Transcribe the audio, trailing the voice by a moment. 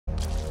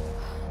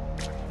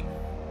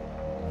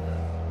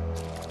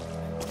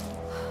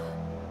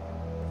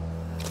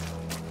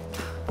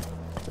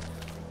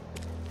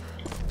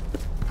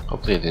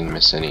Hopefully I didn't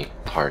miss any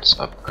parts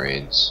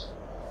upgrades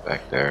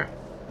back there.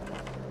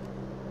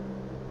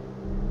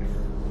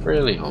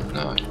 Really hope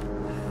not.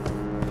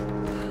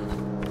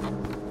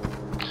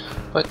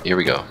 But here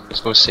we go.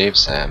 Let's go save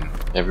Sam.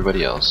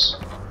 Everybody else.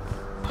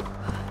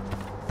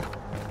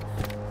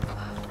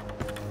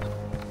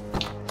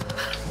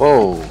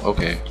 Whoa,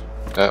 okay.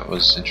 That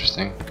was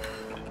interesting.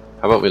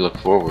 How about we look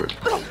forward?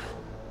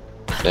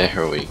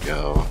 There we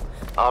go.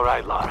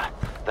 Alright, Lara.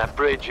 That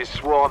bridge is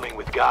swarming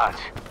with guards.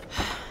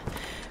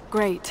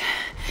 Great.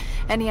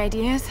 Any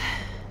ideas?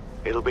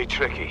 It'll be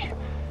tricky,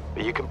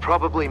 but you can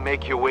probably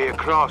make your way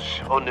across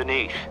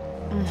underneath.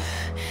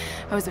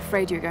 I was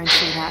afraid you were going to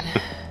say that.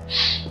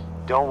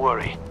 Don't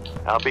worry.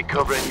 I'll be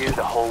covering you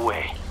the whole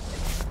way.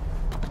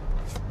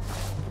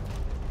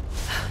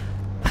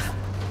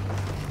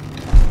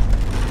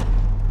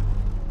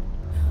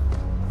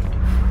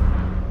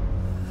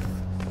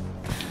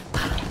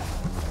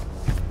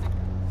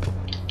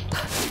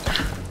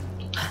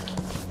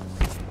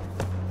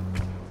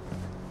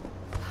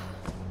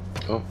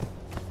 Oh.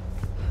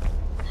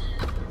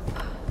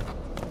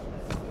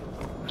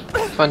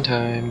 Fun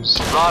times.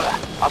 Lara,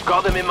 I've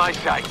got them in my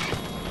sight.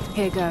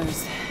 Here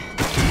goes.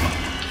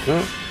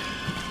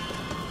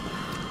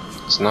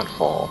 Let's not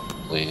fall,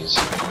 please.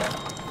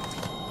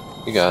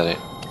 You got it.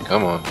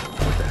 Come on.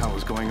 What the hell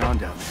is going on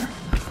down there?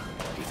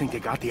 Do you think they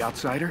got the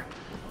outsider?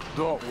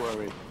 Don't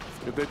worry.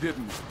 If they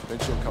didn't, then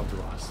she'll come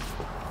to us.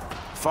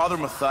 Father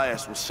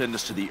Matthias will send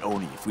us to the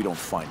Oni if we don't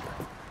find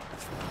her.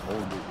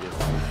 Only if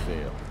we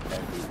fail.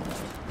 And we won't.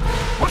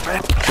 What the?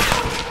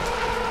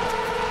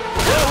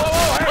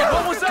 Whoa! Hey,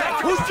 what was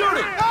that? Who's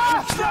shooting?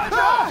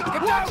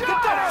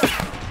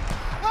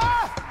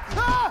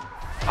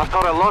 I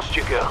thought I lost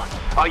you, girl.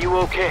 Are you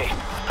okay?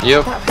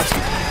 Yep. I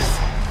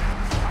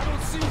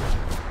don't see him.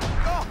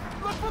 Oh,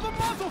 look for the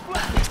muzzle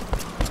flap.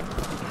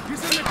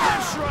 He's in the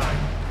cliff shrine.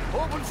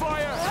 Open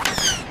fire.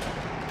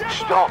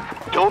 Stop.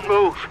 Don't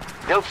move.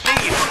 They'll see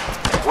you.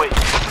 Wait.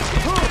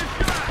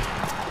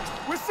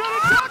 We're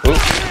setting up. Ooh.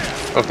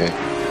 Okay.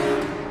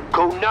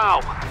 Go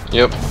now.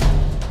 Yep.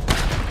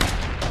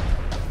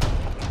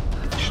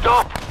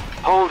 Stop.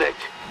 Hold it.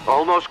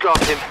 Almost got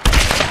him.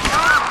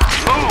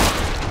 Move.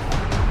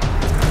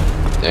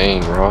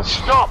 Dang, Roth.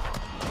 Stop.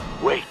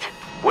 Wait.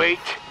 Wait.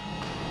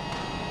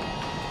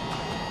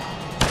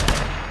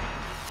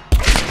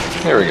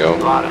 There we go.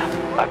 Lara,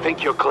 I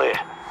think you're clear.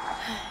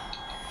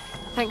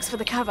 Thanks for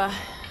the cover.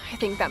 I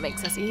think that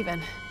makes us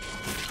even.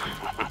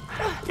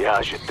 Yeah,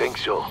 I should think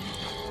so.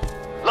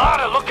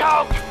 Lara, look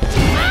out!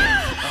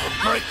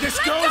 Break this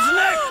girl's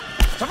neck!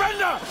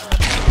 Surrender!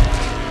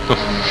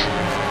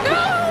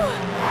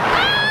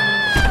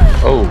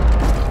 Oh.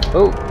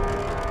 Oh.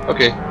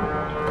 Okay.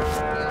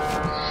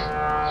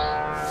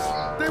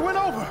 They went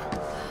over!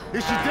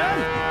 Is she dead?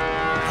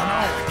 I don't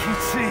know, I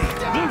can't see.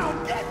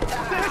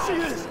 There she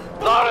is!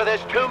 Lara,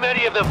 there's too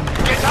many of them.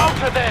 Get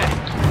out of there!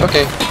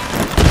 Okay.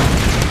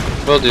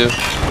 Will do.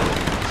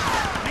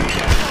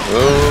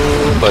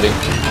 Oh, buddy.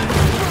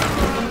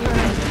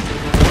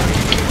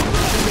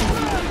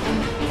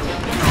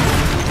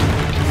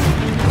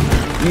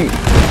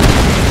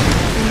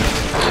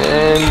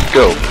 And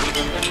go.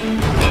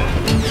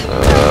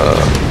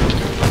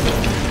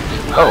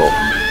 Oh.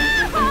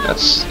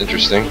 That's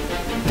interesting.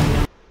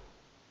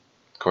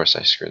 Of course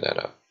I screwed that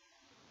up.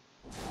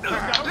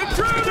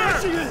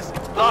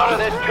 Lara,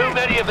 there's too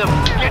many of them.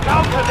 Get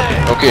out of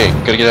there! Okay,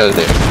 gotta get out of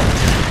there.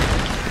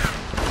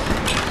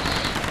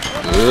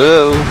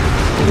 Whoa.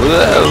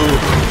 Whoa.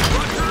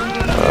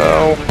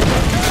 Oh.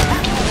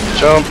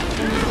 Jump.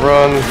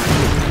 Run.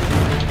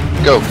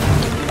 Go.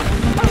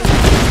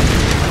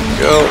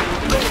 Go.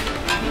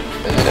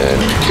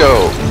 And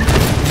go.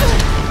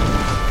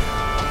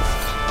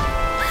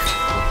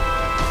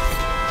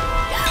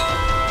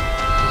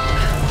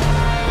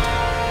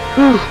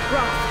 Whew.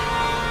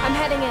 I'm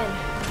heading in.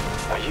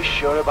 Are you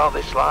sure about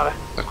this, Lara?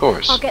 Of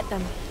course. I'll get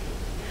them.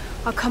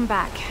 I'll come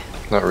back.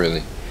 Not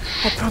really.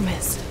 I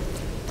promise.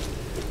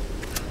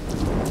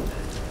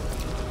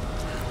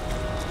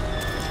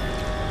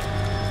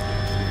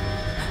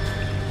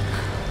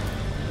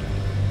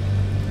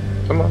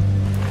 Come on.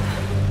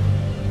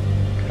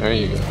 There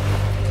you go.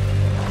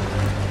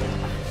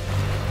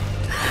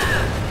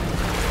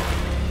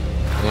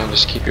 Yeah,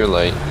 just keep your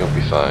light. You'll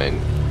be fine.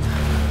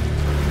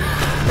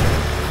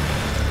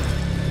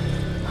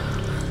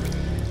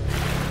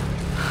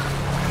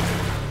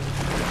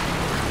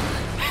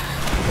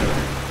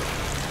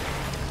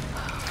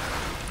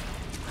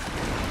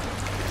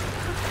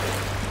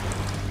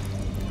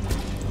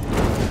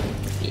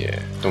 Yeah,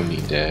 don't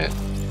need that.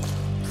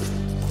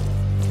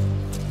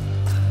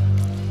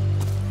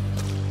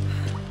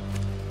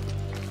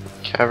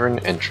 Cavern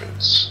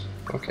entrance.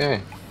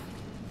 Okay.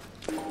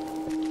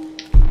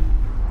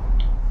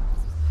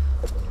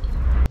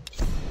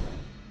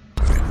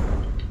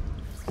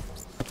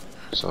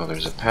 So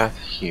there's a path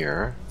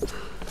here,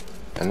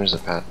 and there's a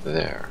path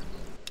there.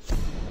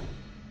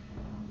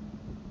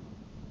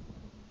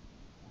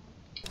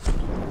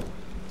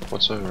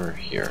 What's over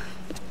here?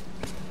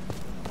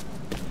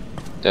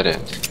 Dead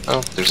end.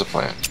 Oh, there's a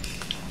plant.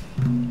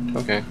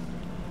 Okay.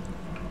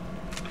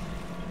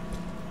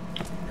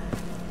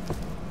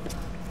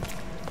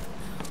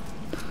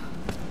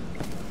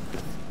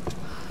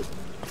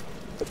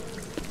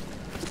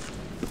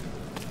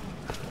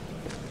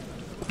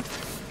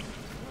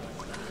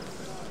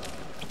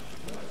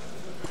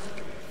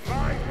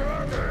 My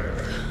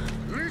brothers,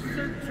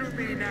 listen to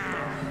me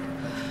now.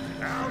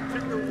 Out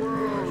in the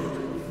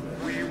world,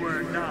 we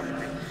were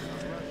nothing.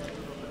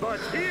 But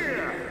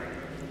here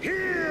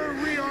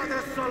we are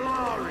the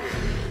Solari,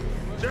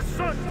 the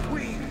Sun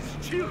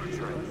Queen's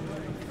children.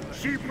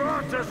 She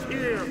brought us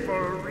here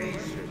for a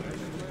reason.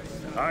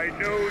 I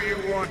know you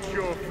want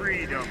your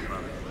freedom.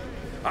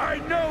 I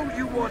know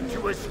you want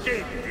to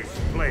escape this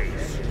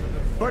place.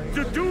 But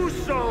to do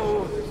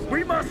so,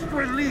 we must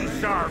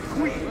release our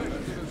queen.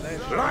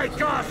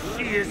 Like us,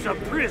 she is a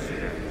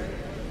prisoner.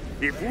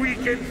 If we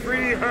can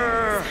free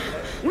her,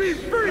 we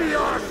free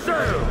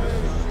ourselves.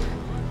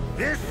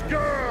 This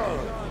girl,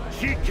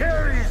 she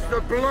carries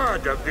the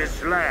blood of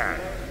this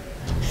land.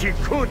 She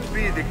could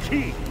be the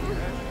key.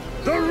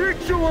 The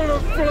ritual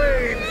of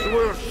flames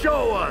will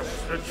show us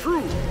the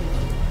truth.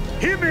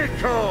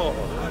 Himiko,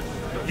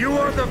 you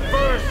are the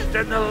first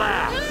and the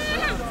last.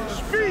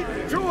 Speak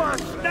to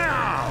us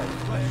now.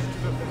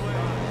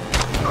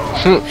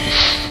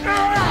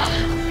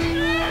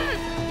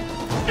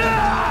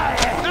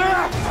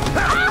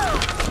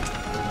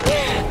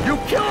 You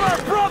killed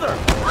our brother!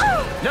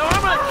 Now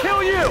I'm gonna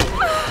kill you!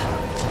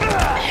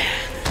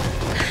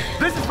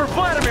 This is for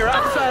Vladimir,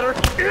 outsider!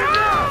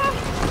 Enough!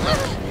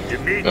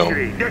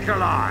 Dmitri,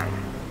 Nikolai,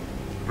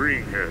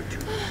 bring her to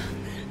me.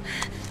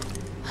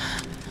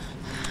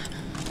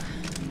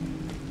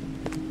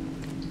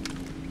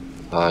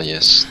 Ah,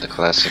 yes, the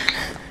classic.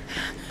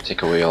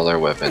 Take away all our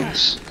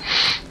weapons.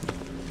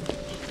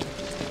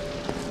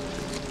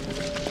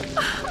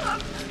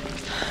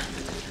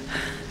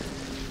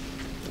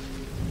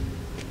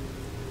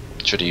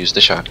 Should have used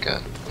the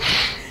shotgun.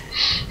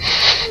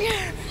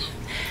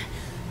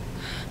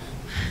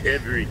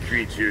 Every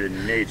creature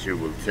in nature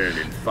will turn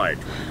and fight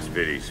when its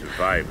very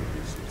survival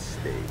is at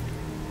stake.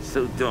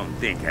 So don't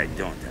think I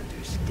don't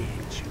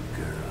understand you,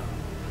 girl.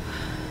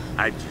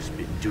 I've just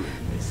been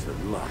doing this a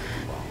lot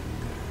longer.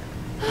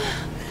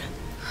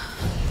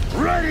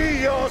 Ready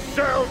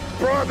yourself,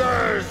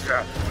 brothers!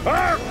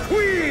 Our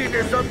queen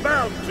is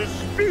about to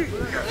speak!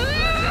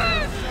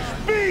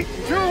 Speak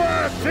to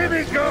us,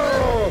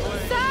 Himiko!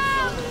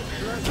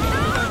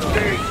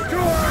 Speak to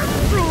us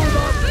through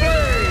the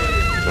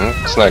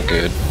flame! It's not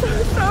good. So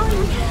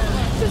sorry.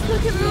 Just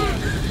look at me.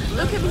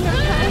 Look at me,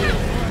 okay?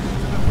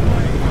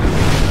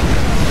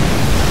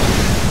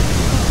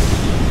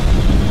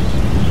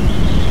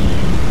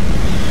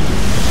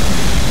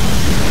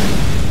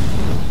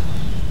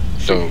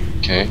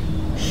 Okay.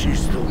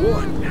 She's the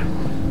one.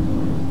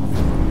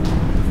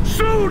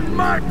 Soon,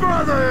 my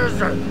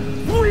brothers,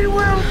 we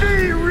will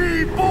be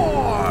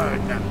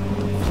reborn!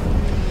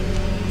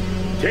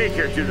 Take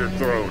her to the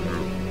throne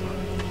room.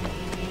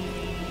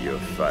 Your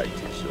fight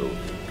is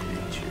over,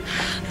 creature.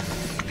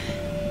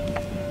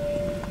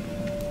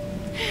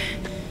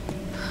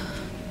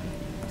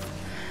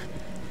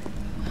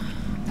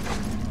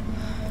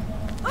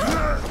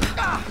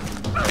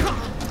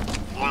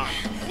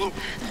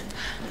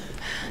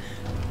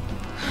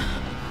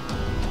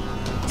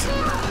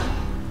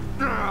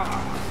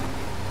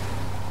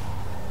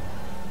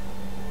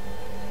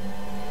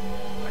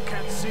 I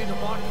can't see the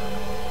body.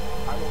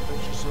 I don't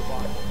think she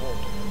survived the war.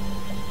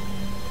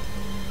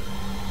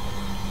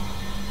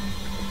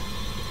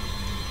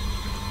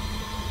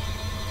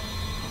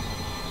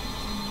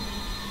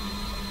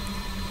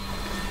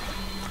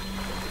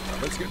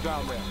 Let's get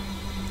down there.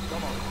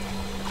 Come on.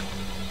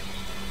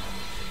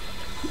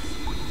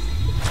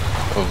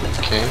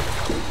 Okay.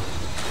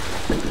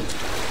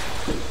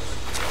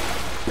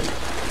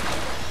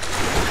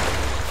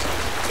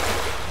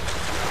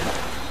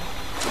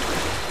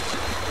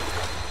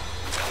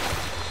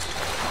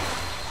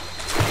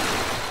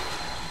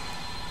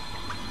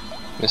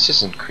 This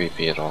isn't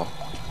creepy at all.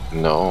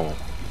 No.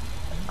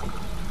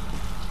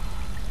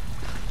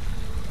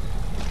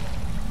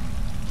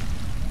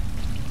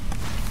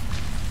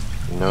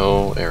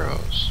 No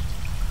arrows.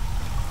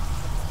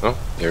 Oh,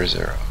 there's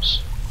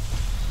arrows.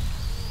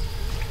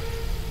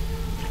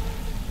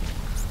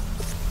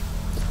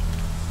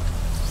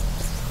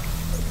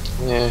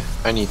 Yeah,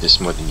 I need this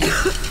more than you.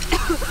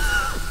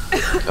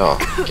 Oh,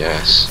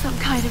 gas. Some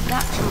kind of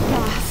natural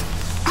gas.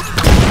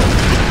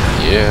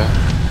 Yeah.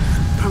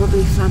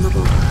 Probably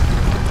flammable.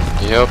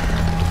 Yep.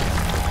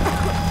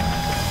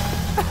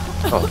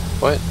 Oh,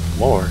 what?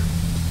 More.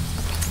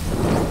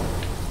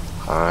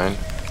 Fine.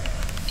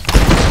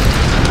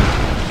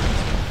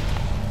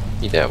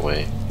 Be that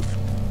way.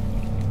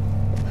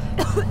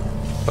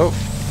 Oh.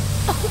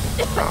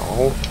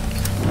 Ow.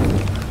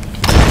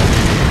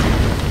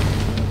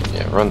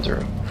 Yeah, run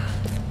through.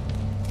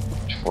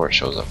 Before it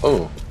shows up.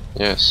 Oh,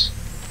 yes.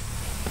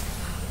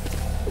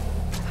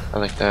 I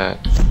like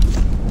that.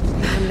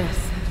 Unless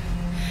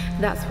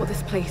that's what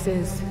this place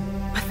is.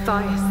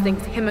 Matthias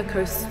thinks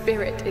Himiko's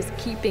spirit is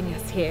keeping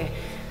us here.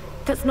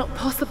 That's not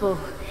possible.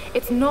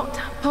 It's not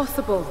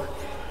possible.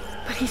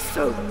 But he's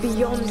so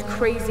beyond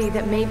crazy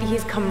that maybe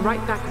he's come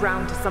right back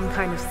round to some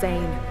kind of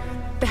sane.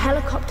 The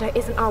helicopter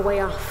isn't our way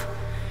off.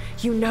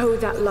 You know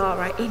that,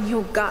 Lara, in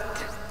your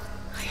gut.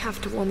 I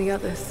have to warn the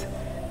others.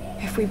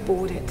 If we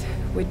board it,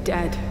 we're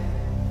dead.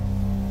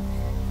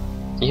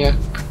 Yeah,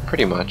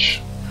 pretty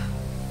much.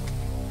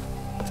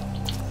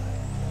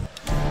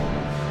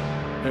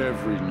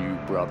 Every new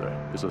brother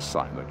is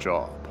assigned a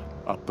job,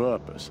 a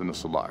purpose in the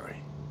Solari.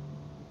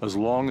 As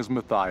long as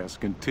Matthias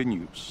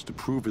continues to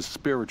prove his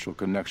spiritual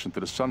connection to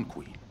the Sun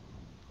Queen,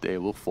 they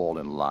will fall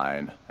in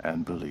line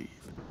and believe.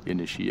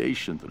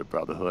 Initiation to the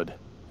Brotherhood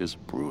is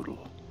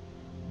brutal.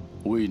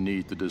 We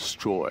need to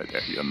destroy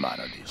their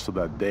humanity so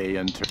that they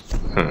enter.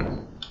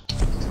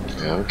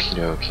 Okie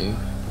dokie.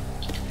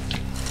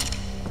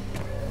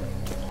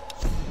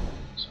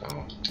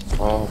 So,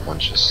 all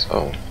bunches.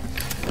 Oh.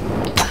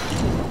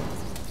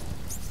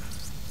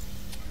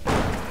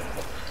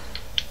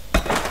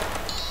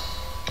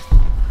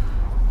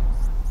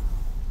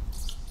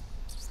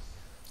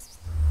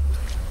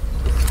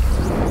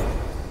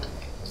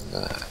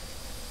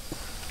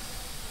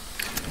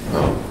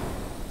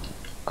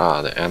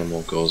 Ah, the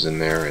animal goes in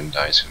there and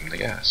dies from the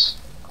gas.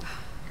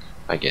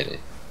 I get it.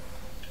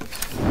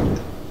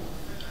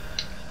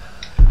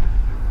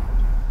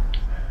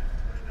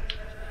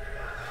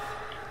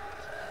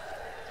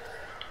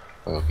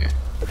 Okay.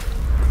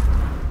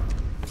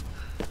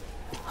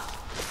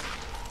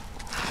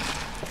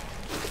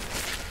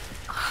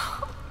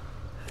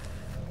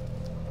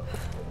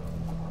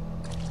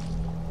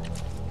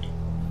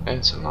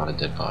 It's a lot of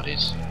dead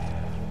bodies.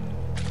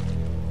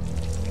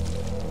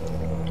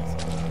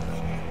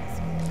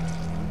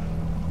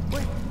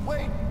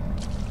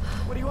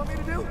 What do you want me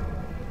to do?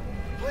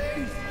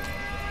 Please!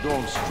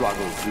 Don't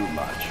struggle too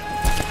much.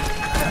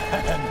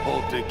 And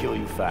hope they kill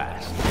you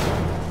fast.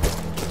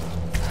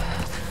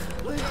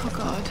 Oh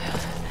God.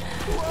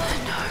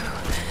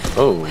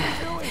 Oh.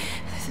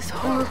 This is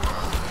horrible.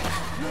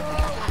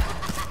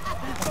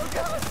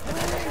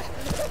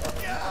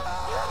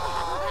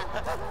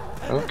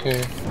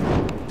 Okay.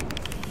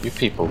 You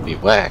people be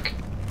whack.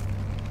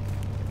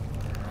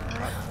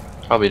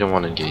 Probably don't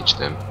want to engage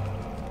them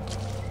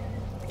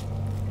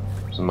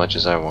as much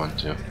as I want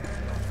to.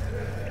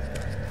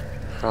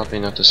 Probably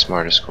not the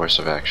smartest course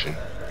of action.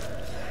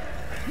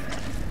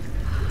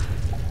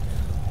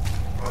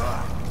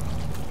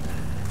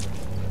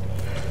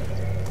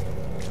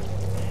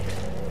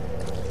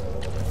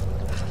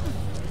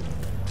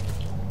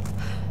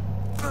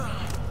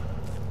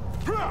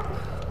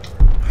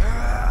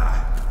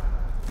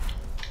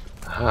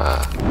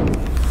 Aha.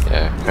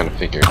 Yeah, kind of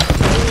figured.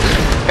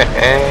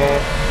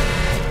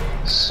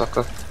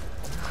 Sucker.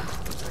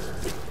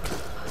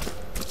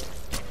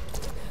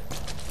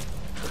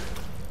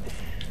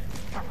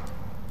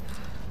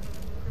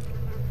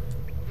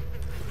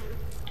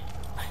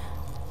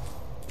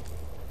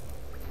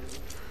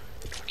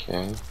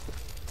 Okay.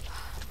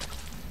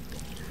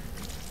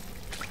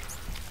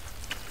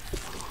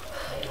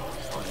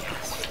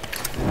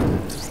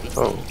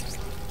 Oh.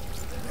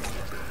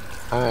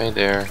 Hi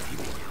there.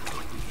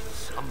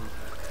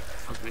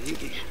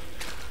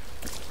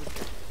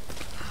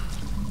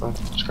 Oh,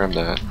 let's grab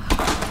that.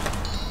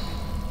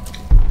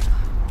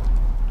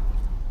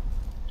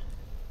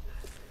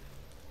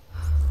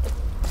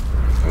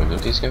 Can we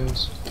loot these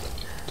guys?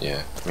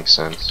 Yeah, makes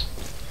sense.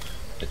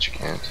 But you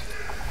can't.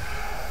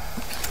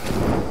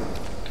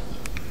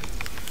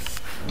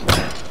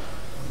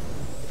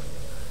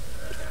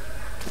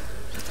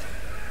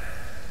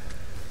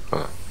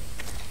 Huh.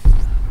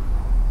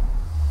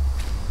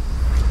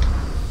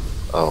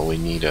 Oh, we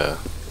need a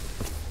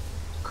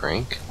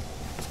crank?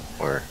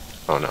 Or,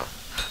 oh no.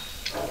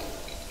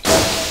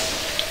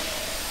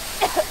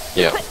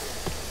 Yep.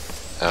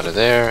 Out of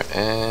there,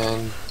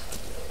 and...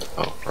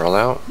 oh, we're all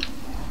out?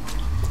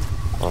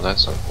 Well,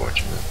 that's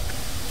unfortunate.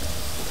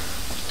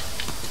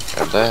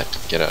 Grab that,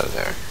 get out of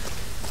there.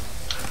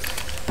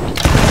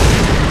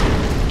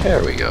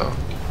 There we go.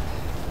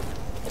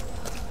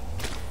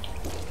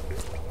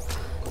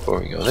 Before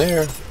we go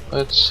there,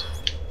 let's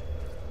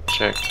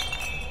check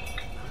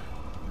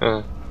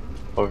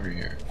over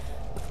here.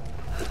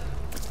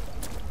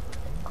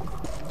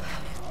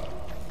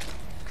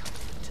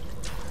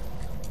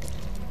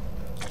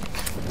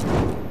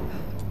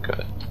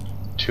 Got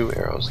 2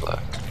 arrows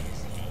left.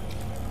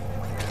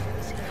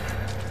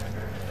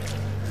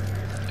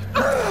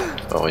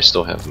 Oh, I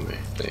still have my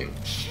thing.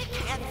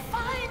 Can't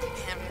find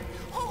him.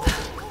 Oh,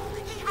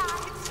 he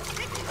hides.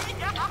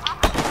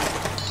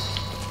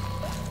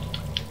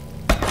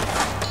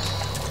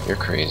 You're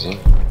crazy.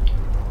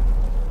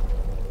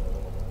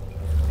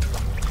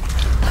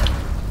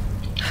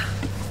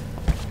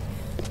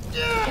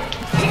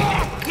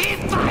 He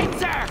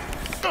finds her.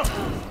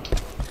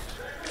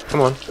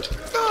 Come on.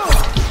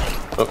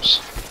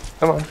 Oops.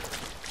 Come on.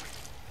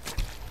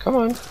 Come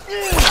on.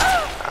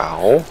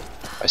 Ow.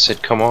 I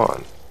said come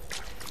on.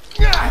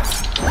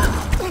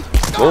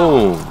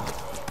 Boom.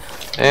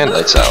 And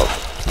lights out.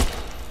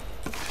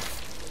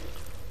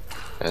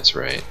 That's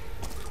right.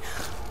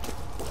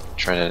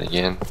 Try that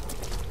again.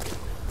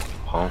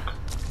 Honk.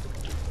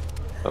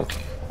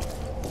 Okay.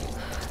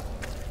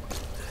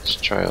 Let's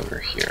try over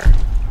here.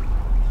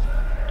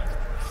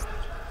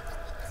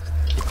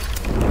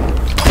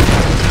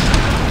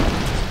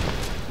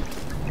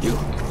 You.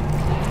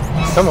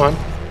 Come on.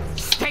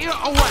 Stay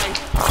away.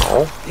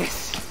 Ow.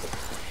 This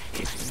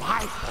is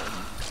my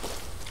home.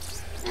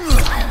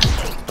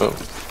 Oh.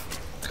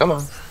 Come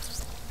on.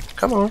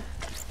 Come on.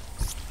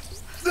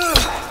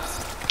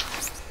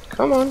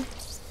 Come on.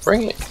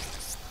 Bring it.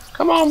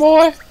 Come on,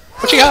 boy.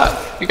 What you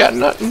got? You got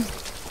nothing.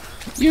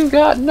 You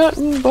got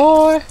nothing,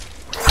 boy.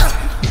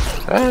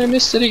 I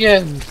missed it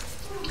again.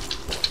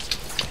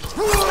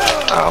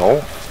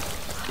 Ow.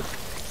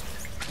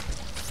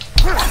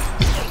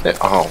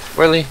 Oh,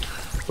 really?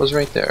 It was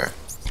right there.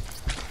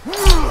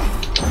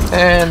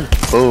 And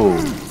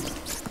boom.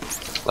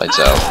 Lights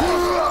out.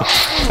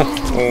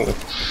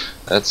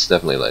 That's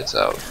definitely lights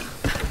out.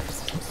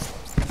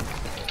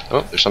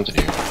 Oh, there's something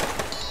here.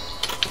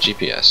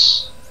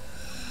 GPS.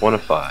 1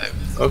 of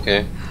 5.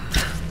 Okay.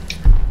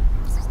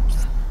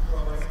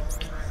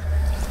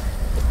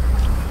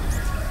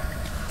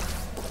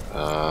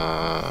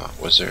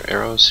 Was there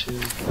arrows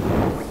here?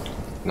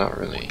 Not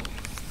really.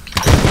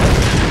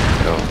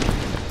 Oh.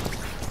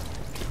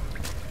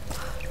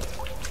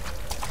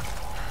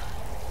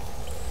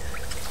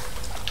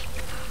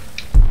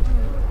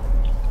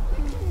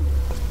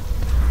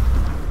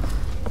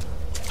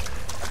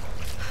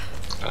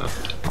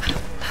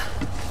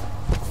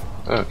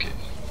 Okay,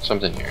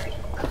 something here.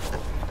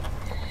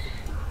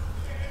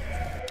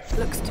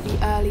 Looks to be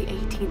early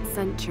 18th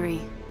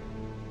century.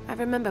 I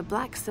remember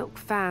black silk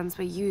fans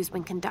were used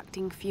when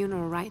conducting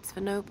funeral rites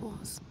for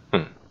nobles.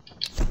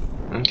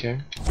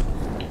 Okay.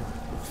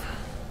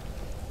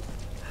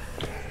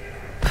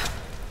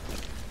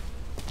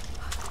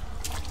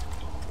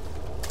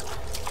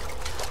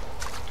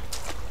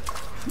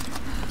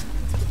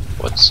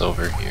 What's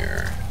over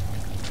here?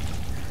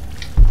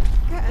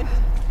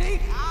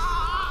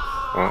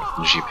 Oh,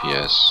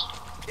 GPS.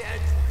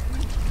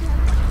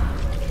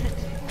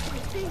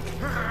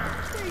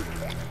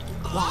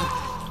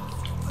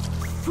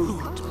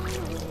 Food.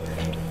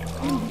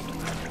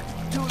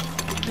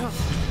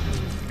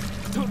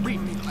 Don't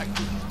leave me like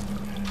this.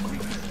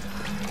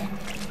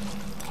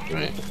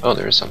 Right. Oh,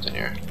 there is something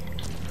here.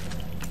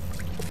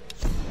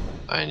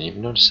 I didn't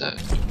even notice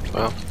that.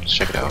 Well, let's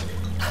check it out.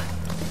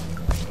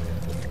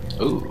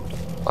 Ooh,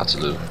 lots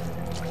of loot.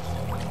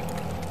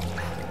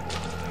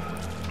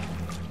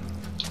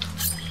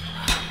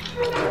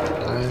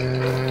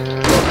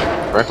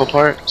 Rifle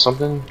part?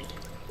 Something?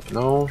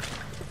 No?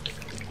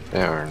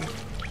 Darn.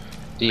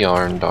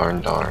 Darn,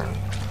 darn, darn.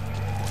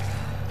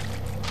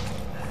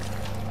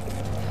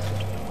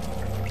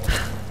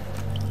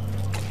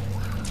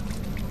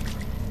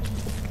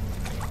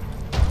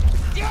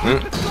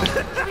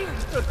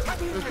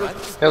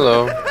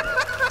 Hello.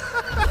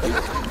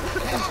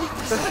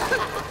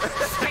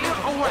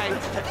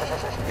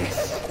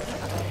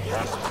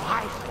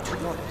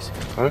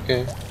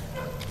 Okay.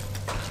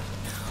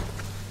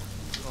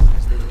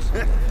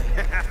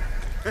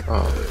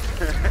 Oh.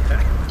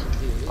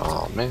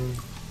 Oh man.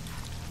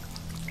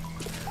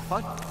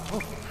 What?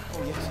 Oh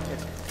yes,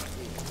 yes.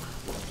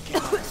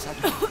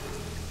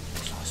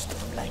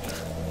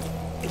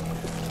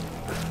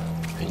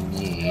 I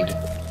need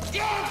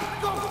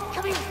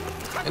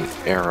an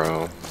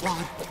arrow.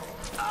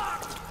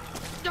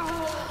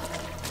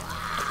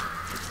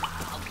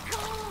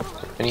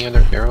 Any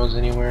other arrows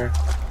anywhere?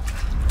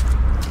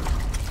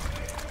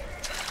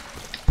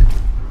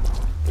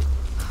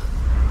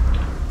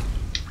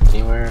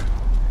 Anywhere?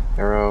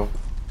 Arrow?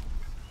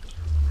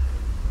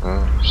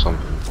 Oh,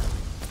 something.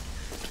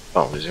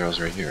 Oh, there's arrows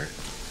right here.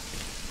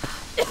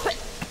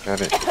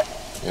 Grab it.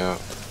 Yeah.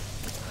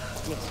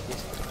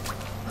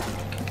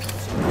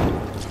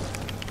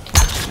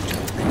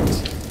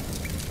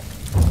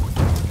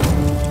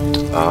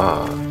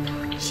 Ah.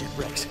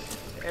 Shipwrecks.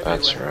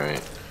 That's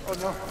right. Oh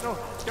no, no,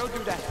 don't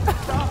do that.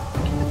 Stop.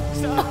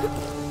 Stop.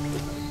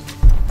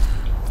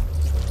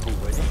 Who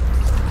were they?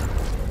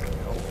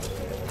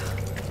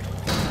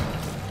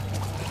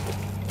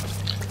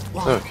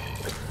 Okay,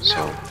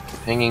 so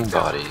hanging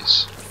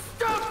bodies.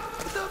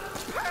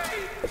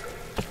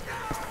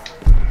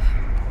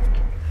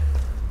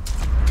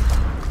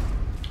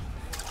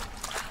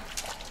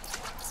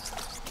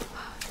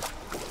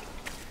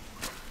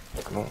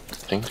 I don't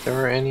think there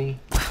were any.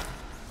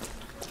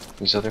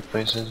 These other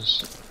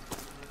places?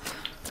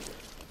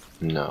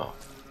 No.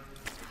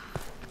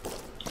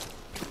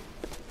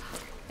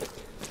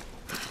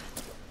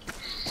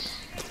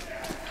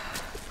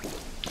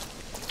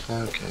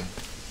 Okay.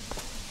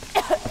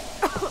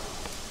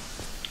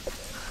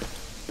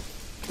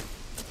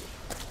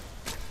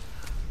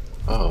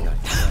 Oh. Okay.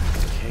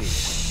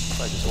 Looks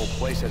like this whole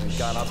place hasn't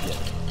gone up yet.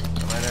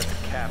 Might have to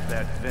cap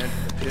that vent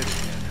in the pit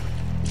again.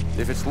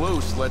 If it's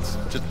loose, let's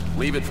just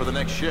leave it for the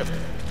next shift.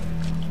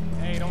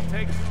 Hey, don't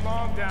take too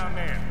long down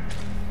there.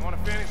 I want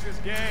to finish this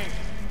game.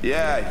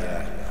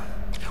 Yeah.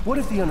 What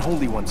if the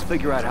unholy ones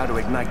figure out how to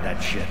ignite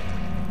that shit?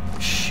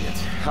 Shit.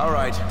 shit. All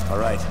right.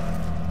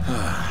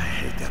 I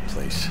hate that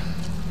place.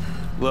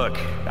 Look,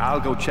 I'll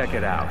go check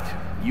it out.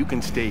 You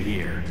can stay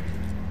here.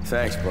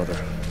 Thanks, brother.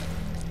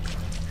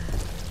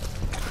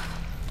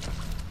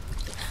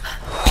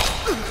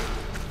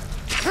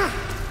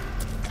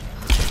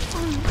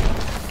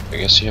 I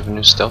guess you have a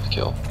new stealth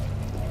kill.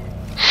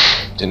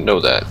 Didn't know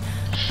that.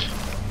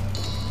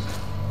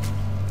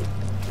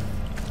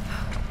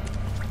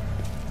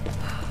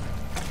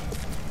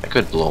 I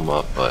could blow him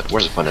up, but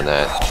where's the fun in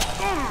that?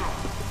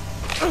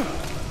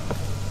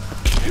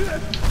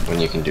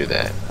 When you can do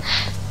that.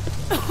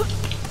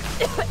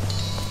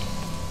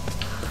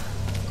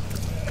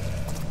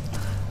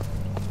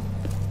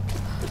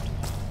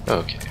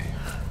 Okay.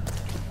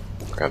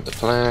 Grab the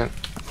plant.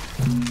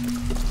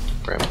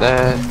 Grab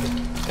that.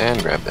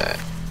 And grab that.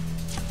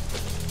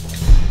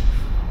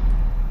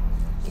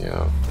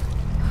 Yeah.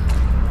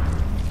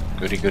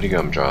 Goody goody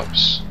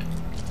gumdrops.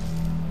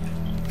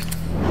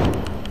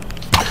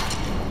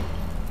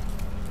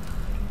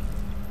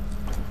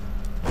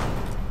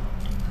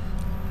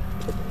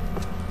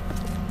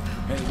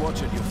 Hey,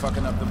 watch it. You're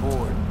fucking up the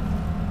board.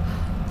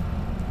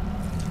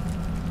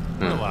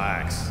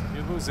 Relax.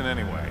 You're losing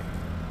anyway.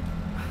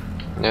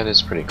 That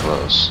is pretty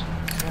close.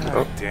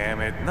 God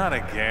damn it. Not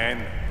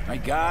again. I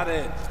got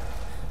it.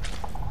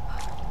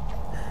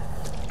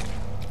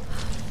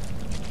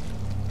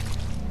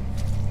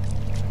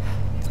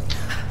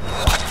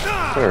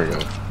 There we go.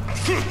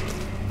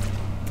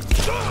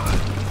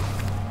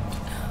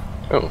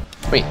 Oh,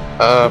 wait,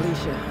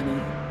 Alicia,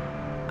 honey,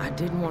 I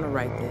didn't want to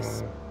write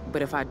this,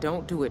 but if I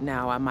don't do it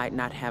now, I might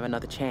not have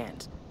another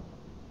chance.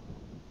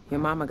 Your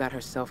mama got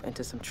herself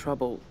into some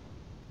trouble,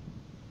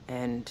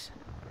 and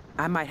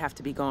I might have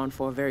to be gone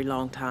for a very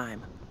long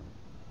time.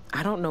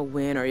 I don't know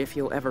when or if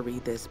you'll ever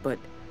read this, but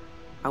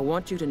I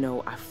want you to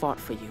know I fought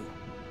for you.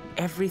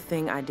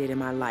 Everything I did in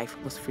my life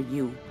was for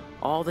you.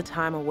 All the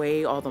time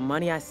away, all the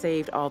money I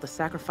saved, all the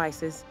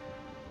sacrifices.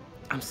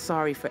 I'm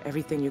sorry for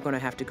everything you're gonna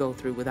have to go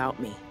through without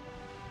me.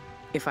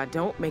 If I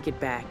don't make it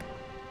back,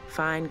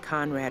 find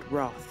Conrad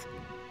Roth.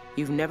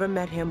 You've never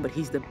met him, but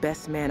he's the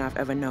best man I've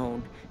ever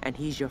known, and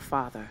he's your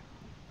father.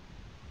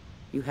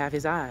 You have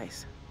his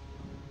eyes.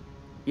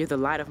 You're the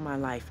light of my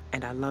life,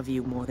 and I love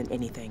you more than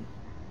anything.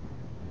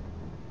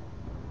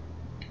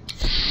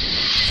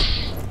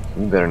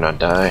 you better not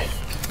die.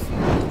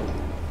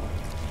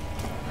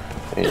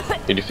 Hey,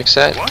 did you fix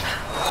that?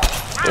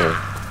 Here.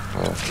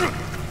 Yeah.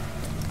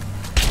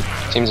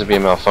 Seems to be a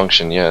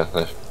malfunction, yeah.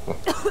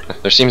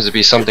 There seems to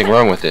be something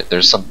wrong with it.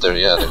 There's something,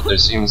 yeah. There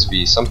seems to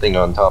be something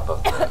on top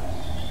of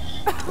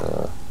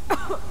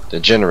the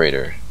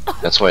generator.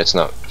 That's why it's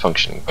not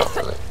functioning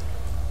properly.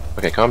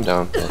 Okay, calm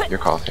down. Yeah, you're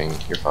coughing.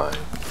 You're fine.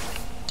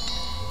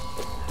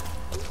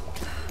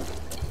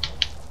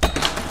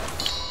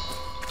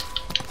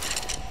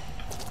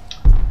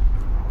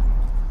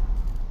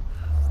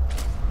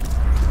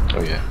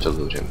 Oh yeah, to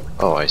loot him.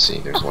 Oh, I see.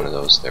 There's one of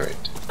those there.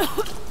 Right.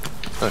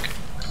 Okay,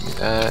 give me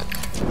that.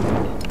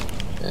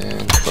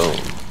 And boom.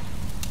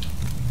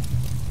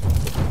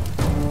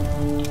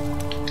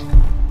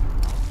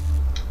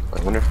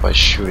 I wonder if by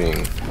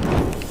shooting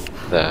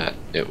that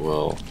it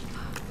will.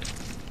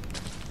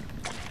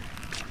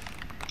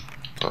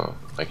 Oh,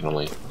 I can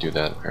only do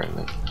that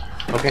apparently.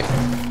 Okay,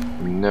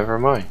 never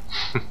mind.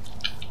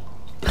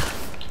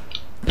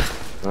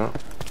 Well,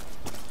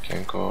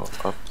 can't go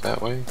up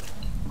that way.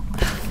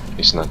 At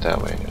least not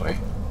that way anyway.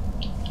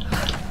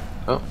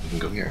 Oh, we can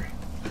go here.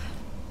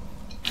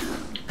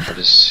 What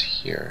is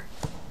here?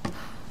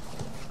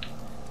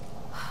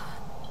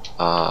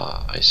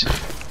 Ah, I see.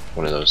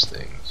 One of those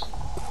things.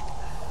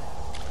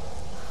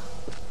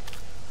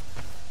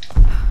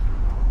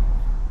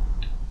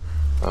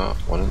 Oh,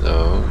 one of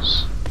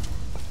those.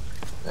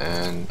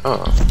 And,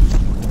 oh,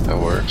 that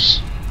works.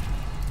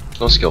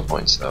 No skill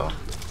points though,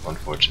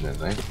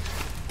 unfortunately.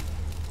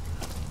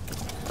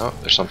 Oh,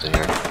 there's something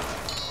here.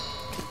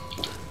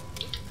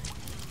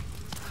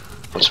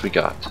 What's we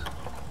got?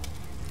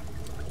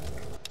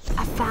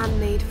 A fan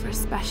made for a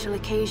special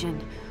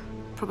occasion.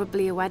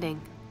 Probably a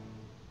wedding.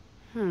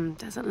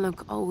 Doesn't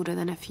look older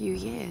than a few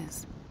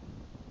years.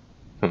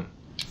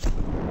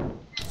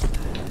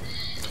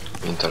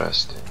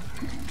 Interesting.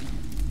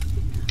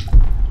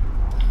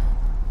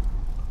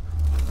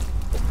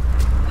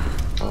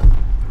 Oh.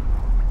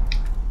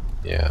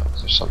 Yeah,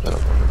 there's something up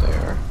over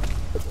there.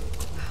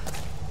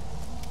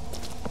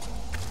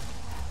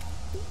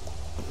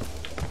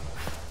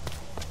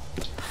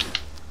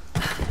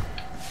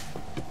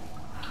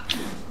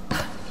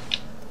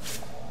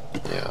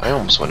 Yeah, I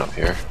almost went up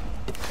here.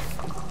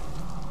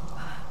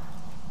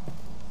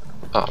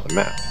 Ah, the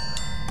map.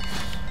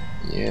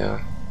 Yeah.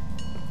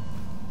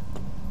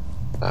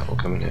 That will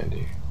come in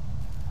handy.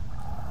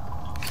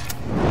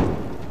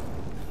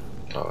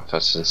 Oh, if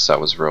that's, since that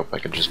was rope, I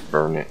could just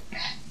burn it.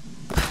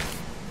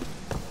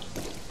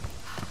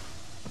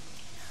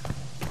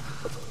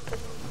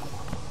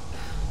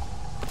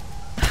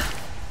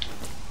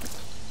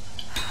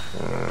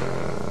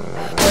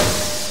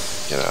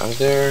 Get out of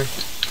there.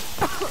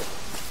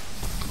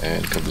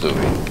 And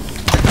kablooey.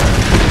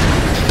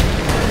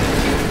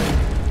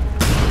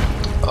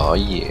 Oh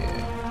yeah.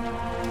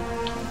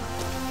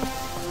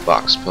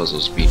 Box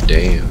puzzles be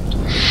damned.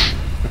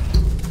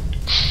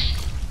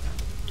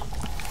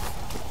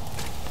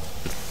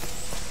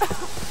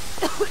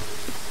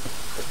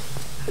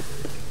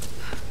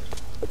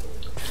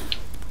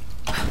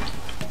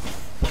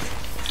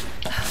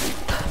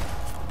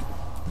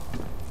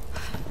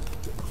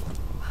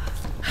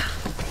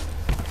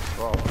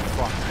 Oh,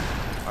 fuck.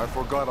 I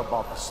forgot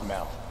about the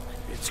smell.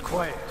 It's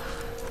quiet.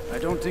 I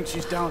don't think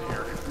she's down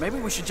here. Maybe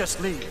we should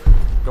just leave.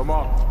 Come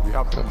on, we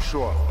have to be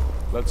sure.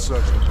 Let's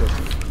search the pit.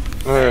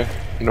 Alright,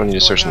 you don't need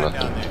to search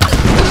nothing.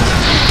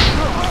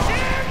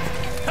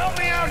 Help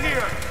me out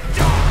here!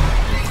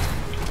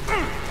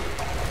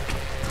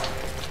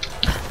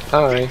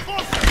 Hi.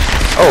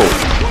 Oh!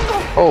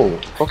 Oh,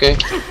 okay.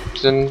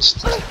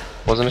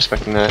 Wasn't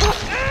expecting that.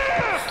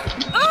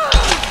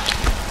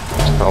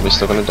 Probably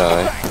still gonna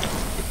die.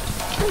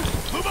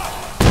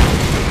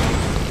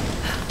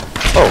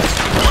 Oh!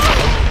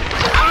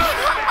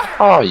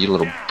 Oh, you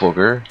little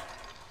booger.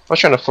 I was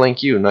trying to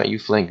flank you, not you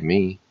flank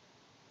me.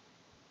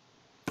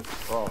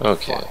 Oh,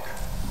 okay. Fuck.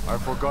 I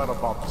forgot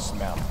about the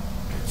smell.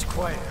 It's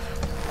quiet.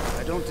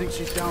 I don't think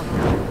she's down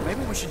here.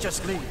 Maybe we should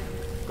just leave.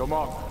 Come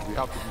on, we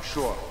have to be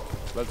sure.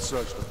 Let's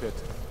search the pit.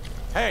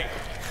 Hey,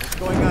 what's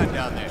going on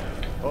down there?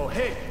 Oh,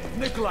 hey,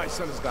 Nikolai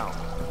sent us down.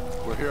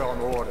 We're here on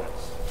orders.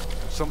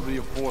 Some of the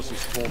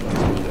enforcers told us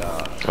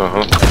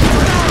Uh-huh.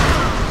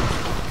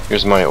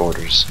 Here's my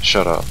orders.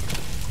 Shut up.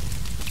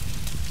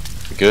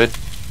 You good?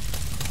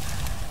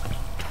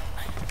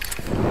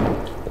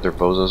 Other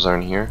bozos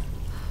aren't here?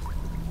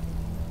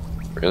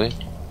 Really?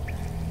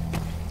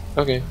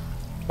 Okay.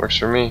 Works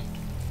for me.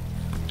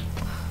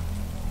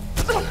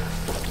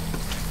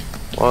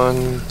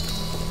 1,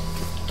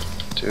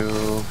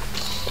 2,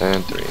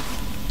 and 3.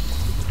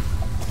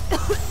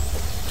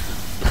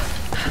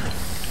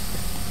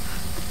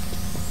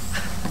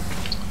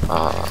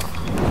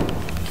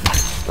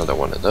 Another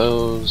one of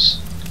those.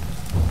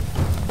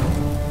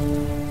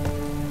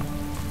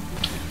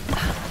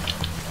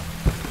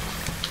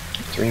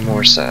 Three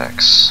more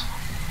sacks.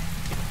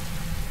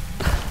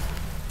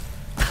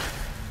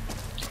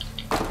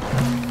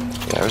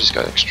 Yeah, I just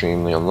got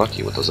extremely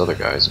unlucky with those other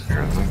guys,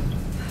 apparently.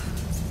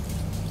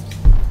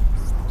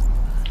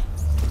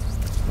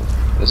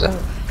 What is that?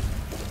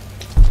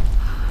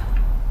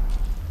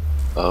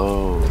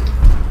 Oh.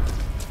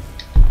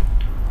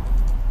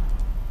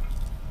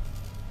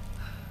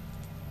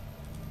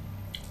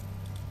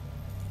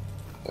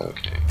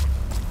 Okay.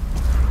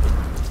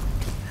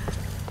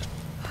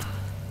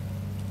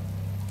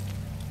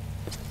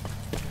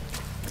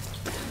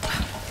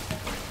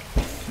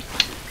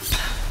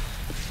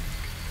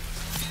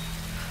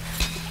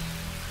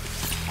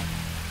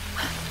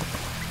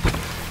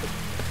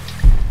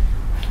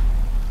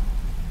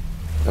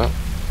 Oh,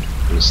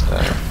 missed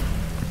that.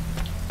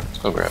 Let's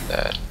go grab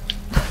that.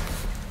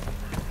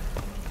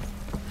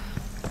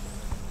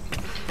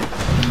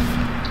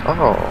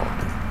 Oh,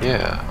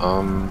 yeah,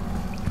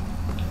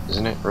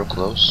 isn't it real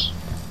close?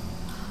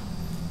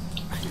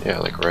 Yeah,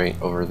 like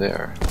right over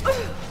there.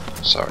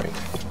 Sorry.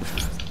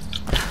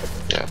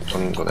 Yeah, I'm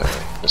gonna go that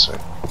way. This way.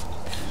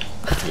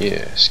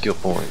 Yeah, skill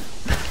point.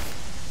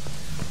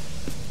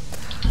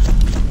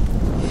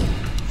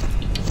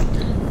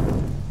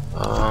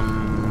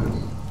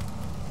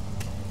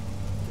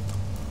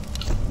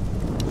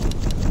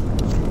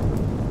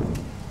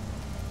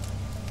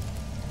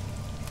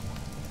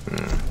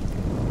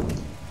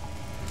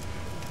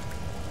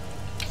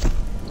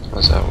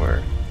 How's that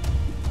work?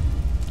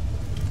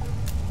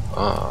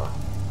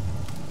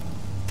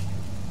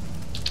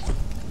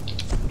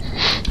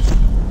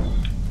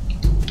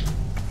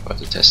 About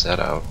to test that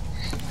out.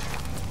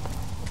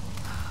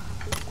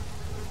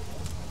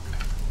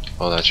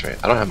 Oh, that's right.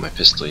 I don't have my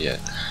pistol yet.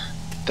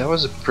 That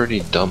was a pretty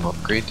dumb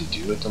upgrade to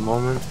do at the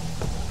moment.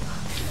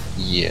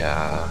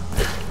 Yeah.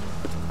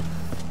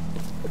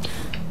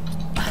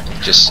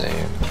 Just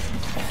saying.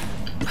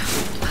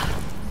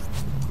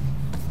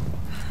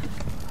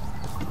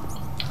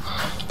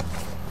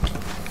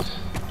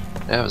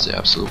 That was the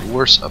absolute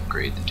worst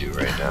upgrade to do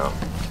right now.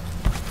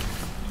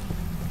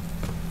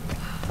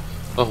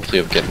 Well, hopefully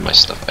I'm getting my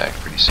stuff back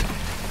pretty soon.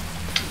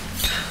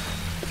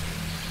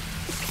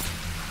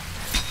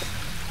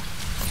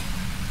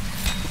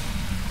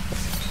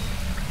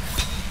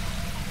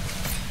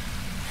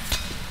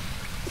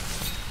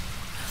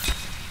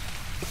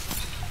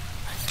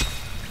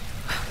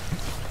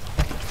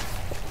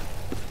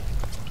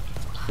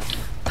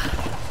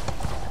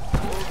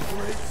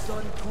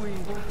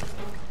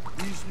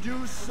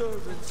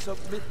 Servants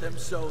submit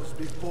themselves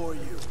before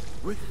you.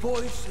 With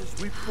voices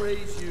we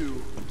praise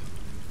you.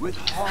 With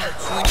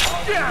hearts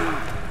we honor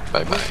you.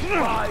 Bye bye. With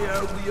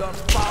fire we are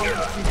bound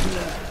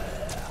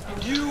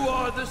to you. You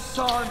are the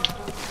sun.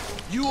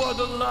 You are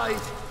the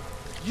light.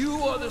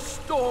 You are the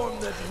storm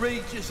that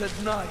rages at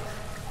night.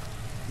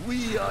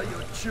 We are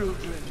your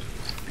children.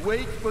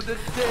 Wait for the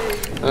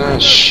day.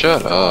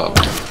 Shut up.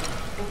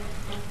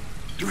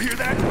 You hear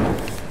that?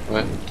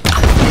 What?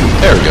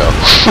 There we go.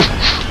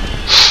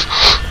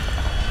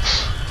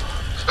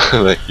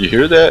 Like, you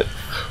hear that?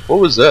 What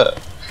was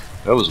that?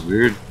 That was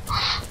weird.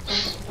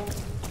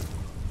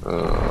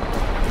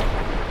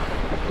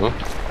 Huh?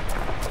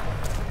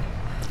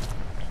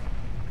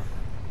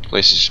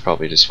 Place is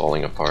probably just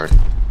falling apart.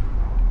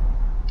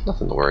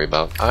 Nothing to worry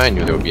about. I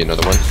knew there would be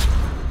another one.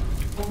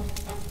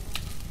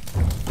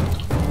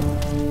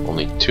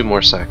 Only 2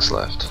 more sacks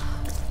left.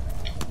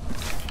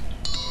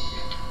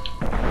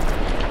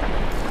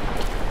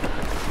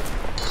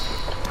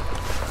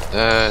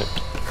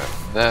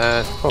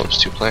 That. Oh, there's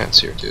 2 plants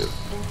here too.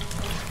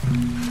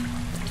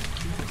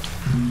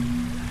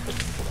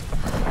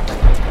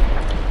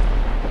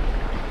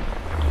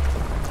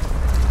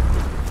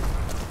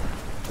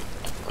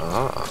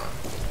 Ah,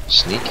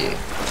 sneaky.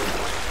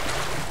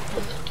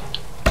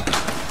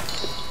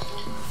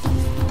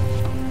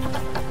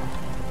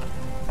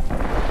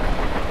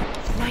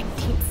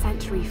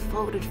 Century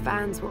folded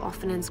fans were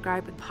often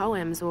inscribed with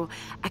poems or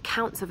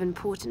accounts of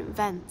important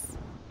events.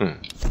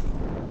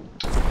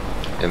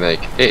 And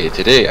like, hey,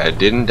 today I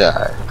didn't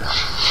die.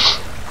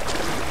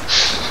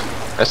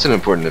 That's an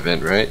important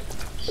event, right?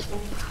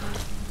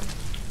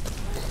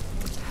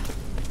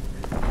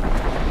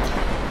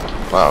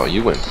 Wow,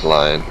 you went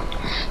flying.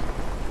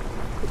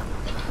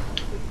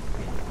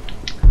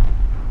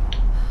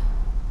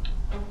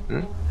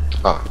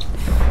 Ah,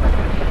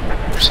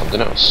 there's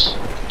something else.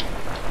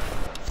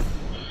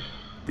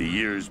 The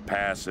years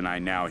pass and I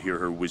now hear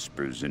her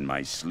whispers in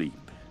my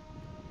sleep.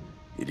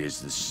 It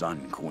is the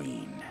Sun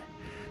Queen.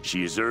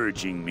 She is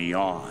urging me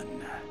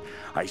on.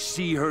 I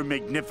see her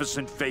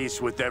magnificent face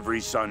with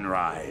every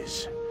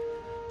sunrise.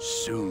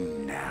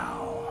 Soon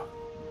now.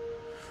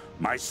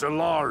 My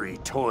Solari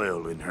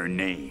toil in her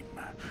name.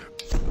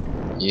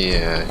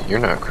 Yeah, you're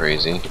not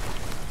crazy.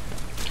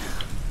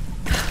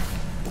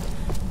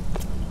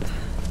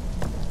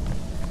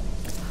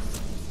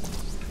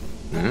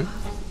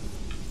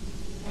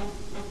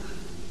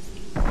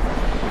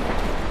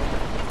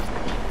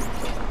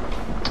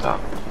 Oh.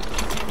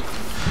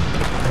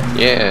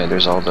 Yeah,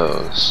 there's all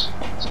those.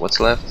 So what's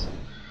left?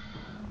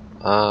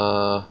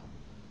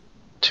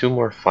 2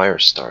 more fire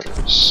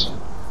starters.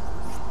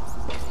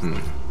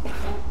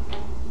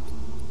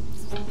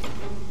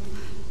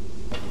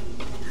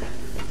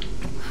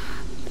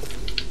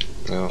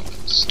 Well,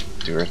 let's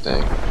do our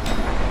thing.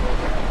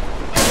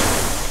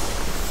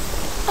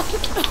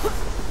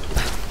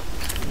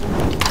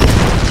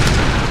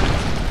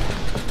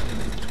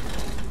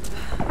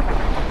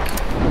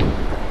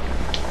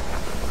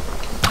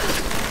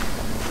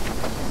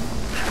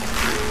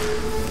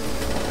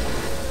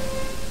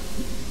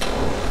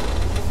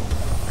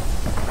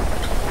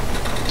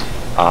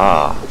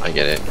 Ah, I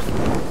get it.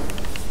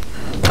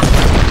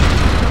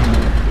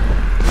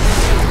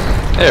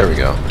 There we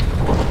go.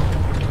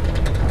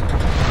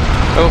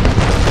 Oh,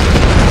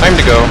 time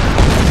to go.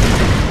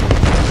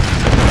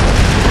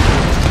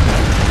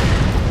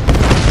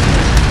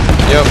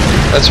 Yep,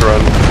 let's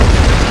run.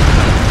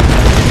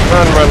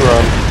 Run, run,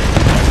 run.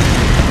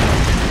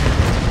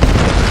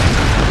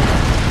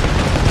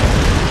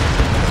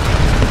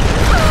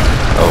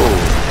 Oh.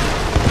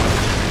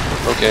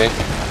 Okay.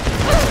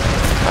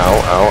 Ow,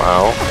 ow,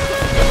 ow.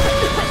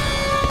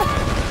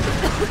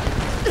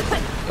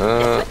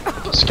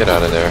 Let's get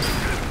out of there.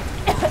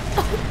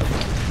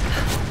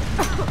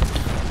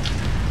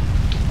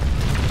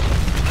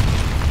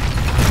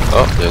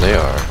 Oh, there they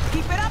are.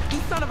 Keep it up, you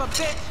son of a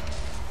bitch!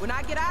 When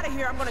I get out of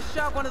here, I'm gonna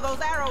shove one of those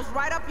arrows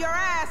right up your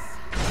ass!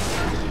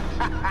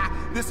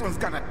 This one's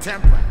gonna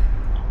temper.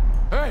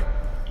 Hey!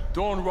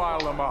 Don't rile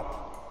them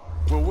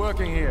up. We're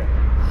working here.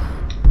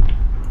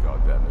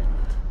 God damn it.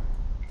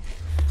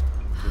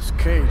 This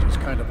cage is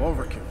kind of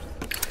overkill.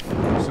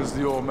 Since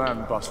the old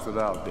man busted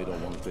out, they don't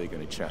want to take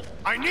any chance.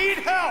 I need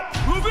help!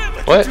 Move in!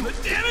 What?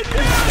 Damn it!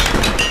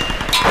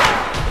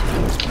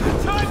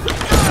 Time to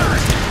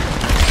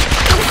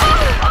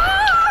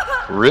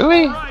burn!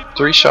 Really?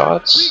 3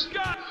 shots?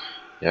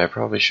 Yeah, I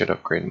probably should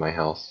upgrade my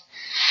health.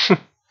 I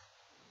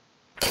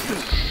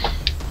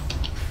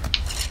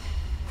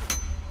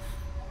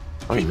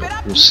don't know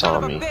who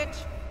saw me.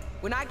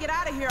 When I get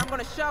out of here, I'm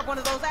gonna shove one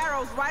of those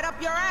arrows right up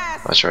your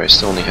ass. That's right, I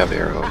still only have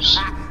arrows.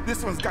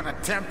 This one's gonna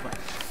temper.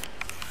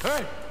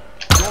 Hey!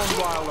 Don't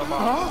rile them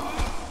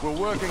up. We're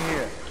working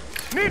here.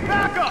 Need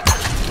backup!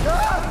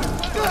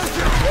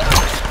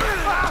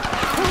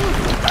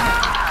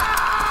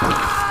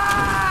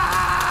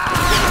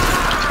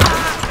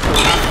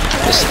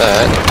 Missed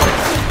that.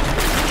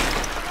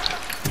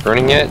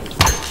 Burning it?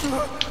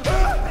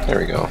 There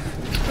we go.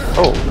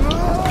 Oh!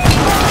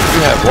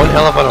 You have one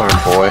hell of an arm,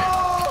 boy.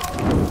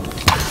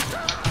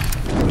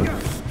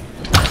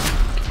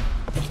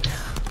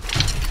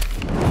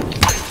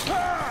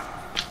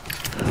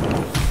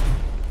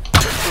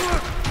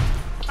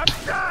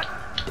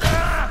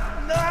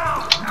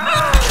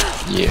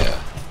 Yeah.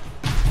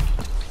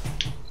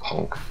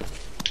 Punk.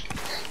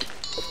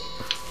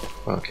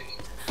 Okay.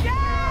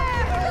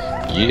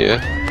 Yeah.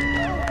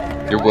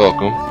 You're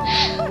welcome.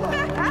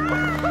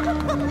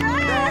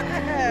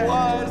 That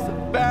was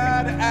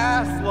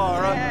badass,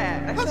 Laura.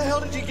 How the hell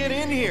did you get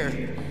in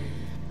here?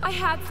 I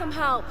had some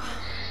help.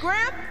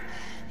 Graham?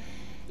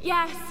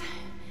 Yes.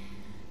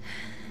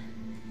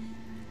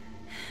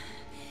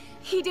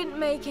 He didn't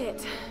make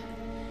it.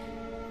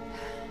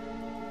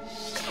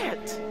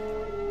 Shit.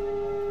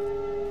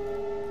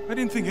 I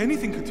didn't think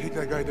anything could take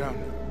that guy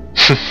down.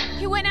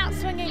 He went out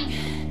swinging.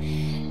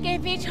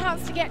 Gave me a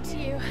chance to get to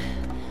you.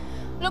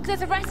 Look,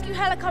 there's a rescue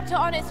helicopter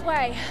on its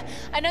way.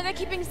 I know they're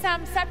keeping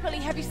Sam separately.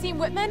 Have you seen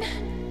Whitman?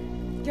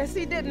 Guess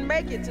he didn't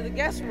make it to the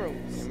guest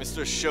rooms. Yeah,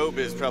 Mr.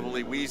 Showbiz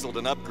probably weaseled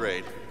an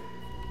upgrade.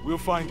 We'll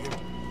find him.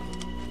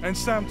 And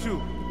Sam too.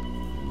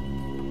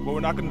 But we're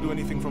not gonna do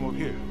anything from up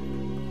here.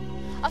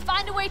 I'll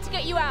find a way to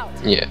get you out.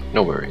 Yeah,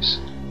 no worries.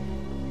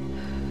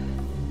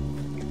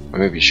 Or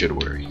maybe you should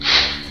worry.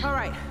 All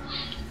right,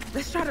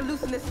 let's try to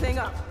loosen this thing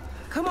up.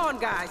 Come on,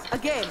 guys,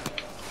 again.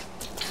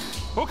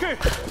 Okay,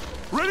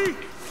 ready?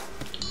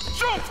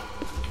 Jump!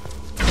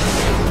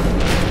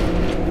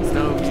 It's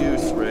no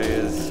use,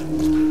 Reyes.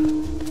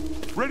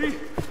 Ready?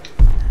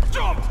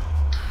 Jump!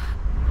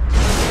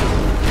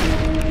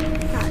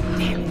 God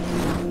damn it.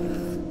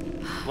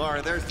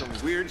 Laura, there's some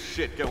weird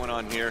shit going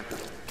on here.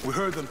 We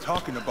heard them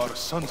talking about a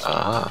sun queen.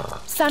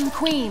 Ah. Sun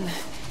Queen,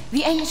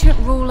 the ancient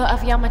ruler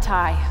of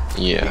Yamatai.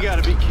 Yeah. You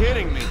gotta be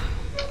kidding me.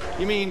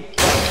 You mean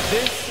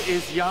this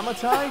is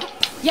Yamatai?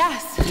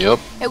 Yes. Yep.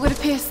 It would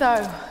appear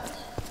so.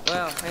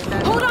 Well, ain't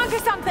that... Hold on to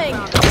something!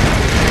 I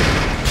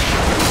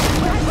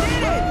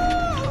did it!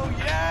 Oh,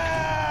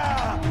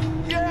 yeah!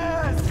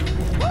 Yes!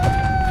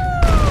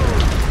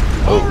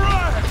 Oh.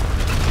 Alright!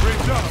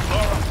 Great job,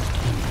 Laura.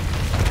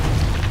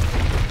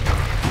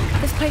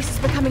 This place is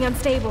becoming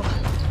unstable.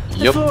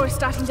 The Yep. floor is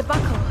starting to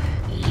buckle.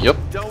 Yep.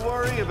 Don't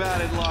worry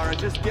about it, Laura.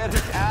 Just get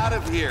us out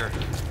of here.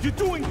 You're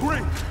doing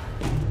great.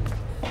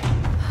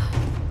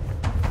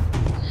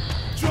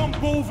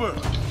 Jump over.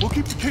 We'll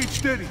keep the cage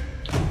steady.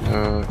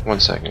 1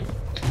 second.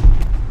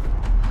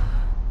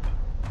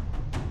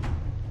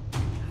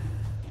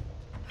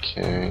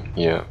 Okay,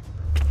 yeah.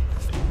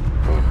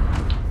 Oh.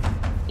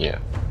 Yeah.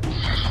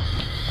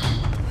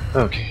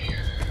 Okay.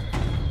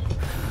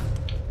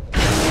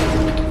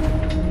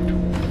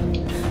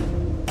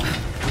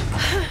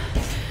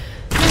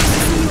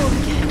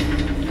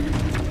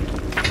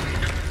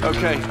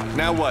 Okay,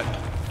 now what?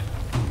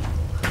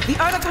 The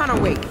other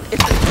counterweight.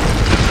 It's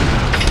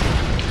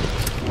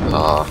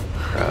Ah,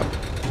 crap.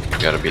 You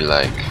gotta be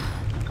like,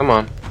 come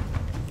on.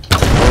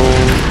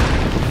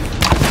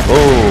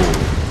 Oh.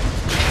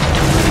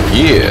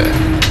 Yeah.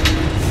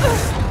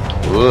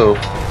 Whoa.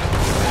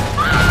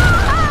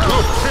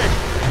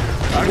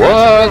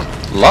 What?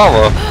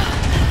 Lava?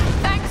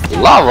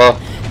 Lava?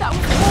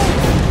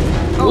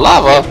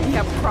 Lava? We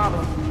have a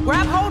problem.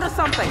 Grab hold of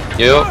something.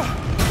 Yep.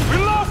 We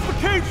lost the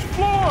cage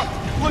floor!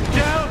 Look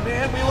down,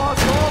 man. We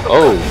lost all the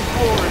Oh.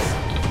 floors.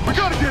 We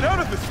gotta get out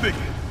of this thing.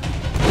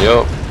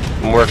 Yep.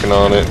 I'm working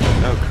on it.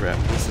 Oh crap,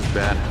 this is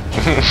bad.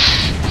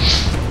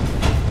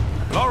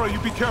 Laura, you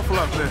be careful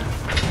out there.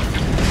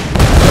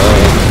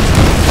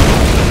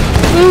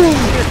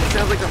 Shit,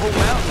 sounds like the whole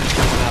mountain is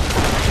coming up.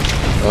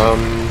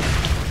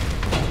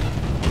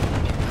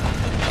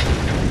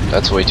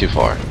 That's way too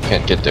far.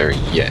 Can't get there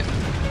yet.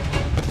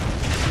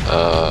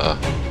 I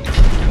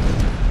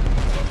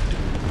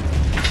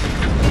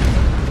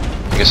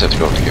guess I have to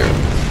go over here.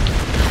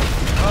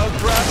 Oh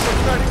crap, we're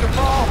starting to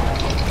fall.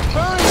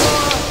 Hurry,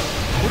 Laura!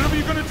 Whatever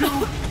you're gonna do,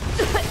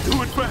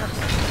 do it fast.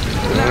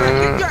 Lara,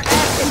 get your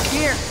ass in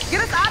gear.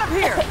 Get us out of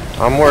here.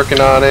 I'm working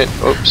on it.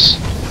 Oops.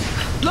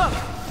 Look,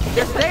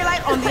 there's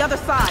daylight on the other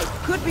side.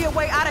 Could be a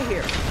way out of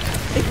here.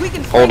 If we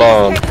can... Hold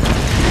on.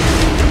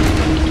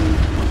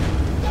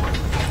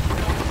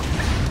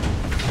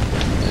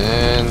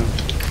 And...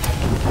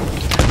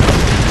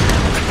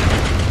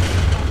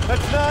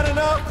 That's not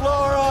enough,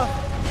 Laura!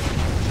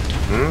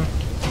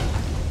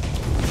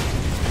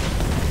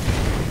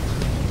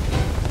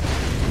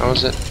 How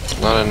is it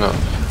not enough?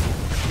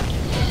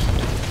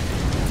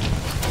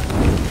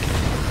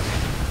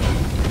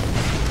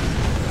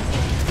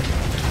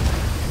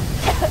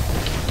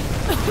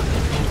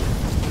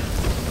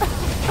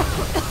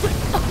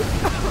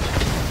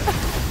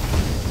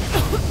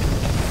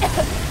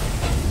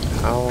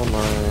 How am I?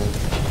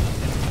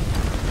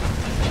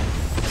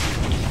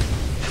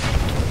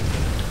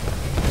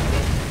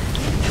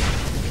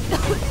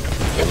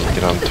 Gonna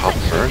get on top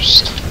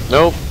first?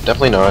 Nope,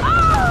 definitely not.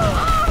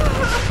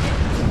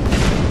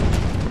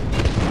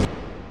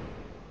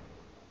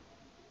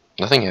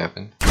 Nothing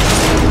happened.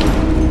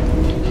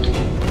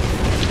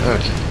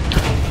 Okay.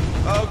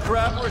 Oh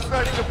crap, we're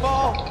starting to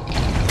fall!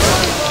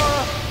 Hurry,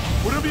 Laura!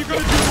 Whatever you're gonna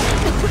do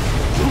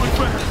it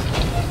fast.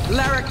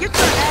 Lara, get your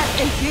ass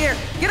in gear.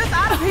 Get us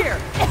out of here.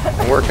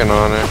 I'm working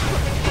on it.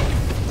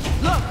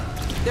 Look,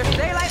 there's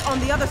daylight on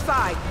the other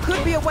side.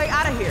 Could be a way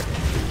out of here.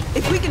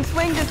 If we can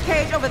swing this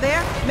cage over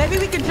there, maybe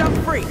we can jump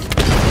free.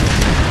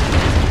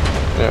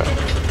 Yeah.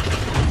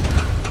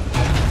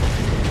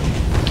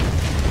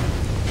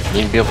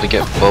 Need to be able to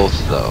get both,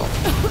 though.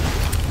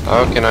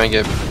 How can I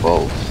get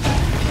both?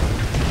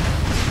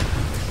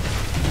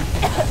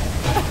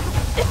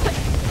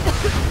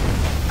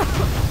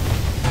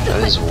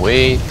 That is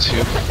way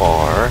too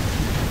far.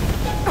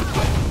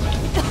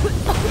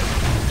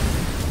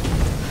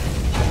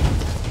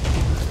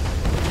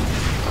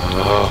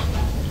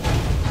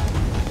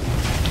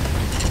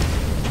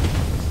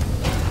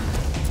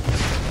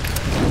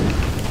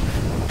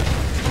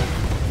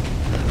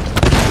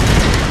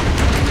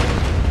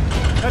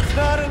 That's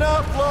not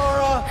enough,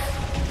 Laura!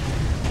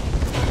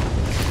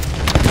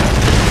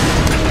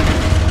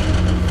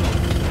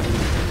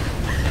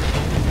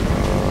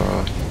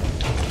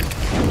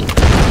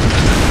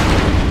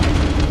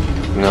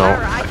 No.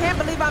 Lara, I can't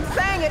believe I'm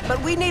saying it,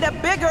 but we need a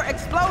bigger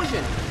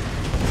explosion.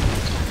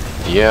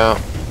 Yeah,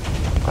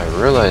 I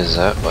realize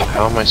that, but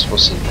how am I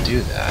supposed to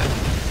do that?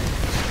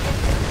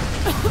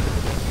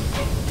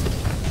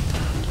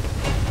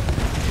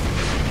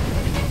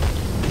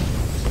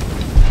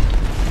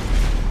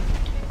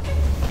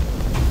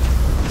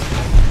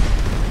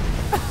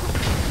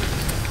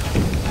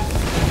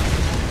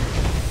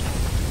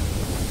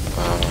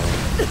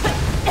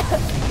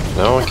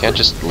 No, I can't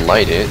just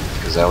light it,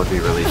 because that would be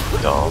really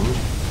dumb.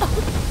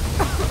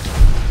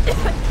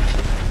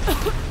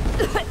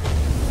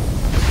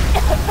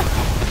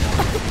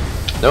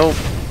 Nope.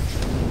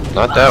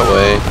 Not that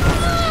way.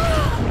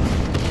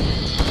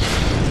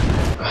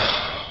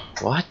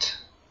 What?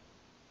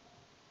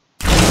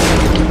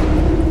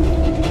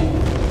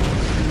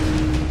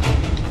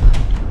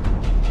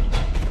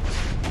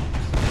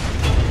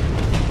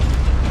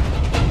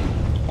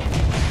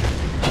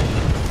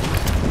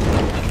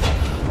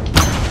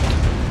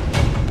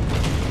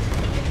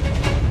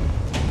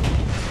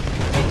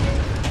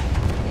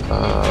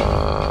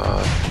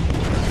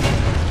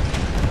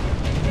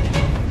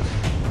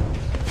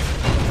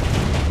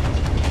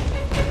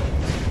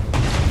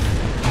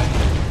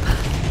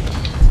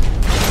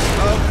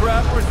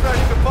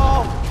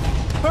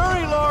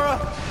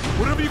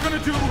 Whatever you're gonna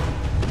do,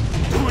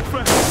 do it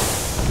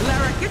fast.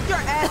 Lara, get your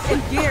ass in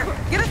gear.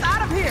 Get us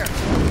out of here.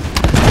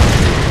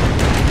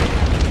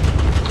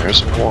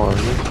 There's one.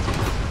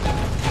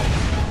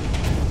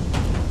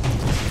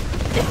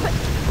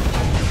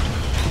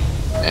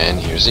 And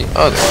here's the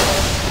other.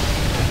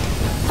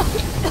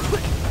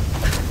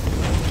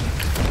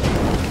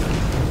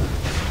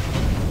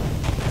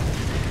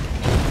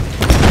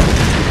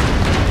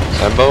 Is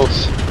that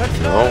both? That's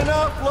No. not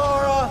enough,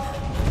 Laura!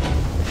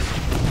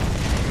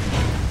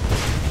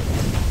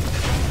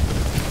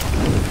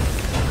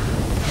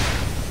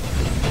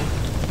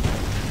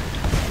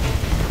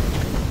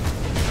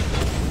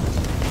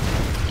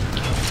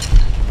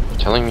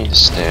 Telling me to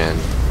stand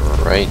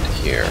right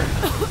here.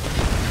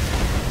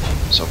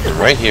 So from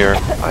right here,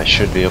 I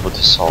should be able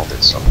to solve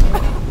it somehow.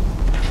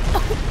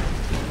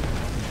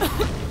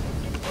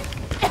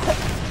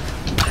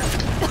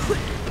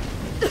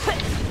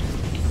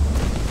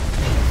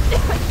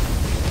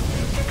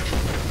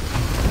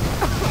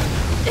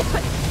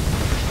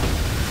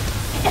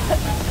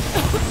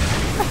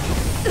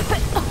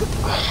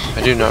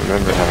 I do not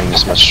remember having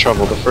this much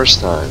trouble the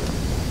first time.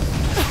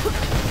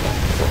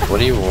 What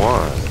do you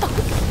want?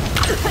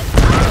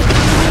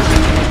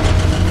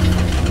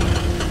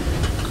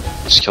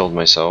 Just killed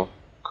myself.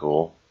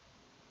 Cool.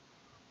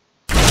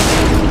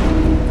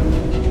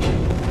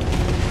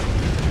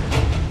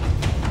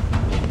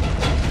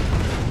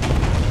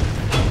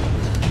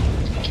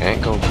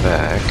 Can't go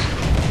back.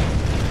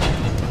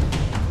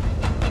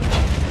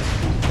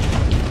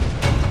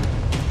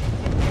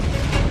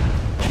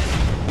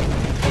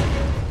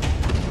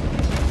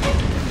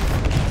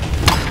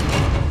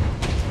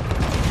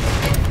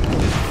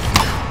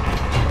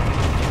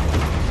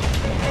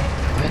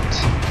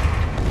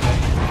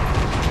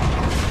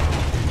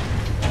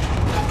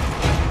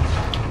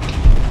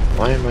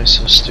 Why am I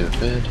so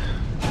stupid?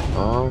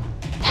 Oh.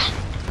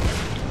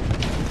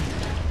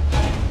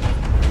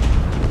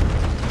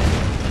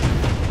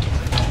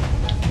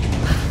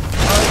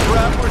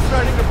 Crap, we're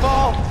starting to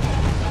fall!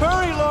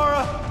 Hurry,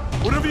 Laura!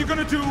 Whatever you're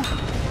gonna do,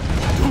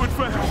 do it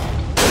fast.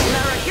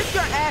 Lara, get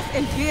your ass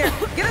in gear.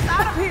 Get us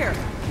out of here.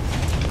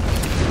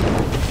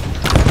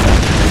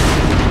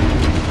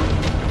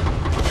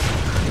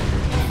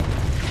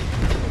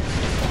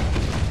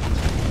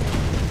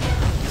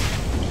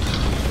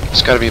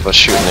 It's gotta be about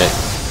shooting it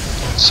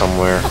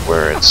somewhere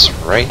where it's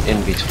right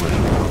in between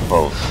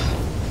both.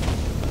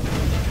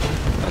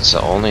 That's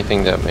the only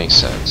thing that makes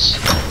sense.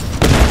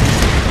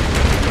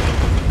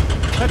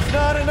 That's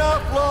not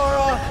enough,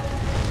 Laura!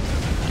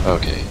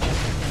 Okay.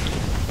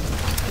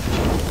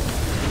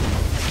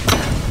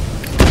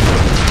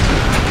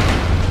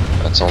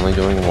 That's only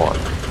doing one.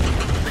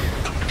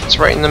 It's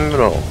right in the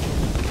middle.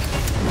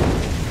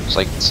 It's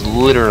like it's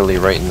literally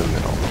right in the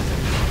middle.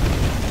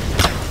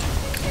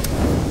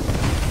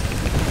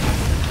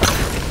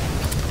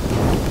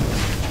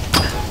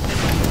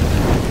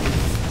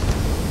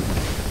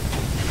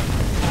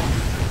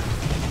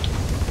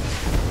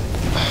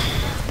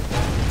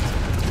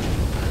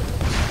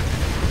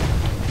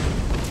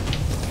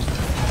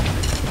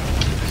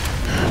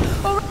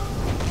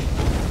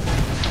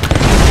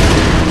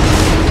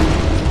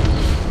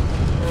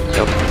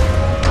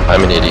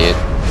 I'm an idiot.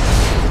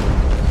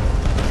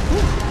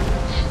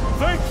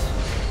 Thanks.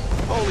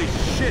 Holy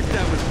shit,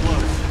 that was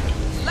close.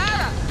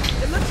 Lara,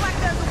 it looks like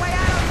there's a way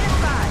out on this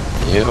side.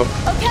 Yep.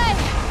 Okay,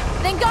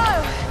 then go.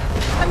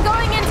 I'm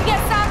going in to get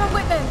Sam and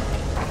Whitman.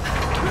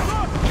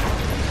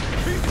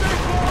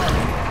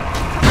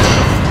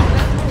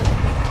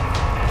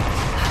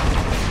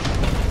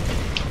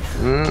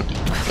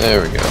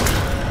 There we go.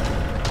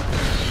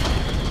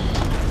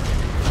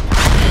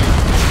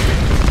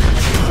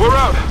 We're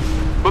out,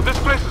 but this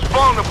place is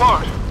falling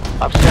apart.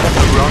 I've set up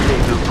a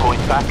rendezvous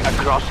point back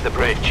across the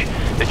bridge.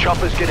 The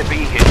chopper's gonna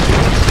be here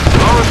soon.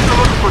 Laura's still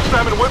looking for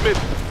Sam and Whitman.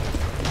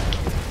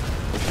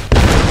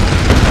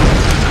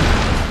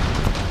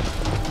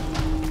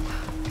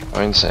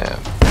 Find Sam.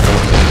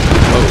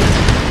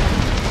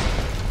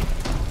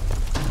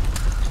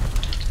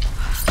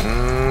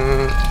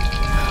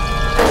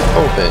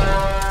 Open.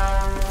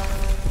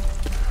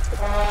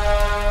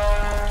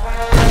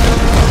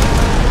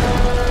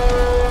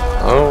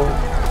 Oh.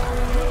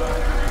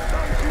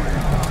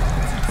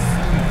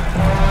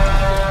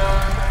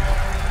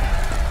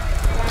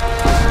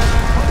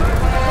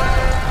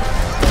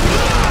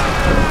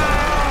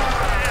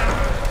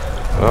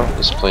 Well,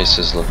 this place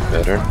has looked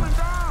better.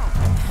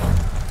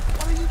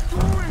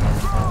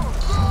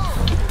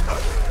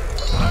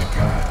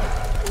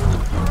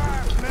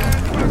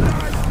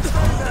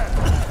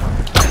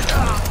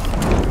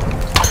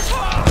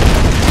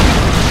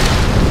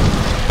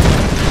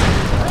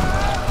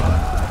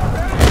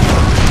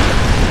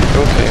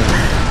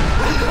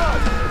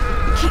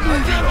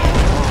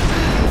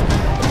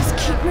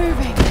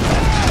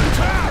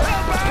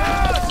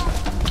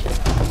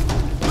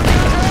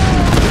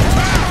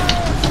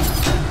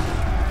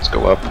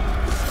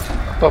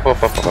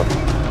 Up.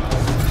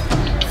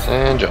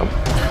 And jump.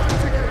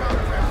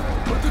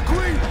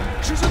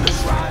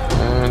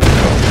 And jump.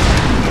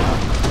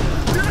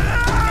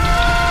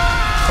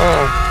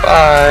 Oh,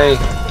 bye.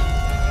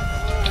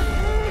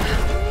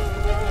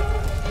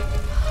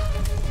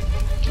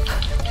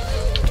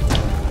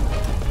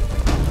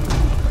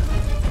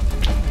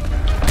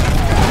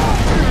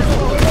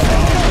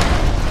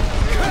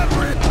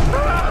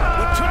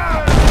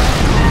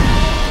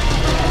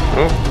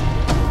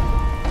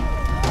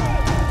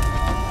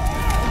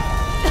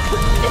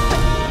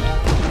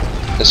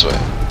 This way.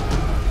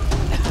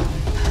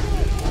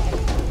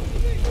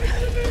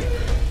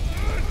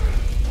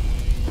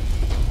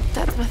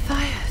 That's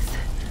Matthias.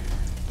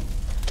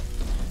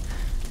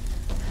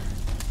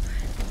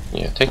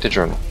 Yeah, take the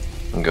journal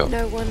and go.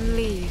 No one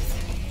leaves.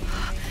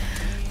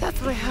 That's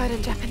what I heard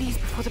in Japanese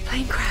before the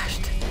plane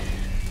crashed.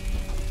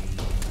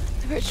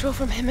 The ritual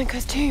from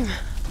Himiko's tomb.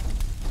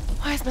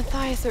 Why is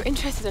Matthias so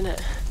interested in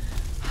it?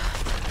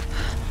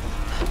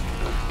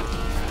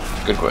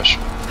 Good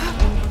question.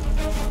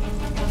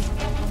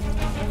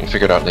 We'll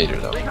figure it out later,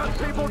 though.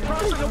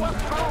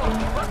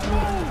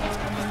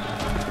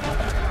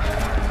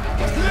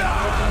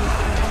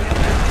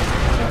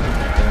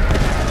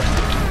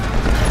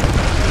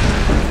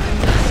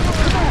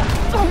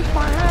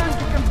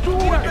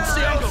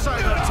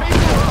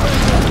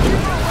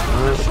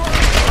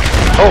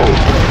 Oh!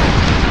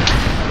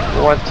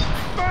 What?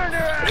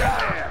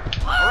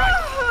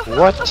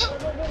 What?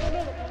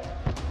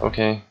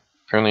 Okay,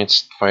 apparently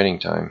it's fighting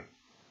time.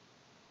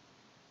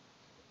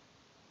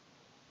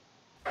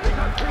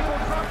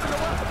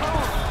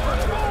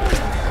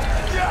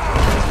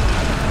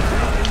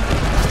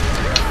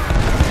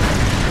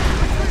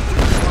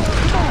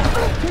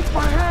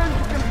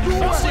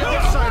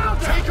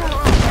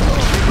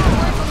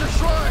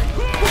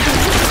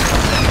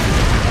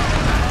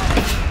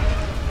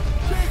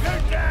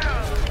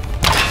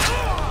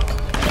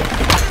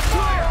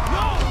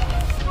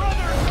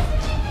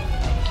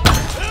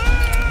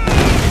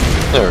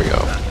 There we go.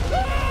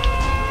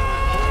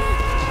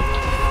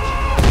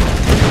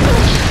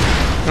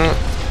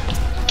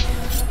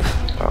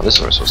 Oh, this is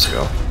where we're supposed to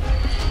go.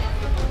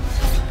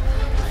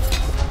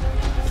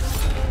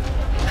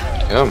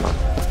 Come on.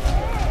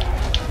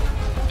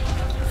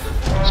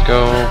 Let's go.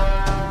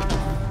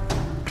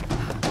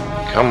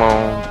 Come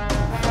on.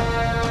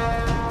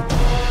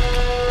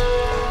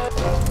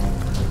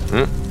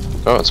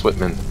 Oh, it's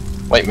Whitman.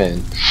 White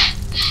man.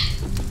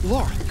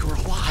 Laura, you're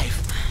alive.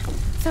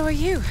 So are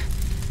you.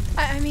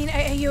 I mean,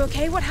 are you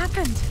okay? What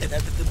happened?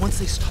 Once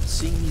they stopped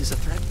seeing me as a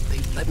threat, they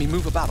let me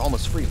move about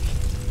almost freely.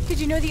 Did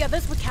you know the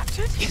others were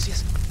captured?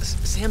 Yes.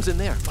 Sam's in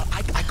there, but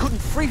I couldn't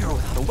free her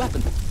without a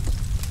weapon.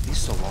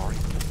 These Solari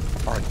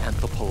are an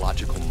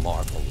anthropological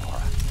marvel,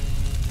 Laura.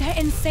 They're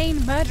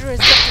insane murderers,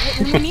 Dr.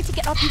 Whitman. We need to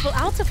get our people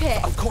out of here.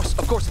 Of course.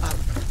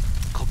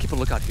 I'll keep a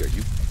lookout here.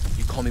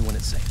 You call me when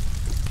it's safe.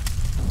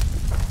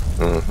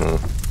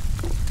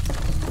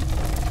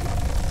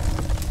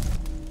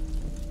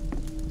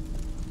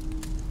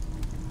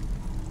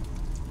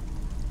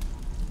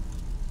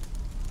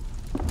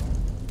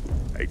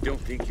 I don't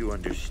think you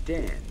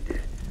understand.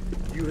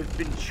 You have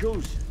been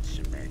chosen,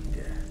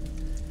 Samantha.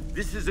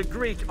 This is a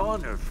great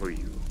honor for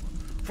you.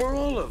 For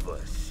all of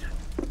us.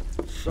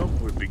 Some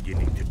were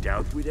beginning to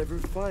doubt we'd ever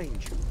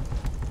find you.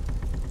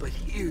 But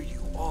here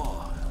you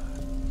are.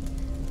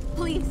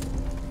 Please.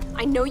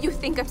 I know you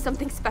think I'm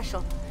something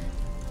special.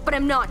 But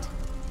I'm not.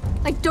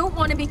 I don't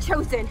want to be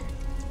chosen.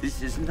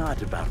 This is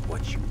not about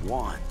what you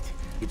want.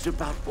 It's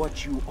about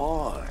what you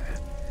are.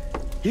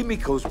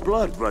 Himiko's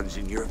blood runs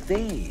in your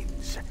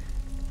veins.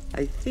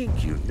 I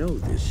think you know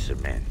this,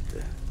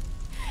 Samantha.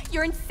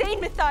 You're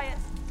insane, Matthias.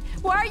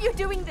 Why are you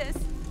doing this?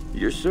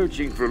 You're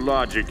searching for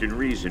logic and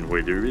reason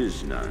where there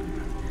is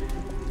none.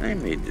 I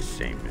made the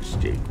same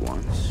mistake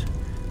once.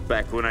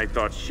 Back when I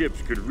thought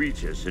ships could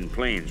reach us and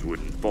planes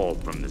wouldn't fall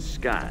from the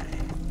sky.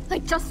 I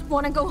just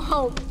want to go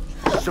home.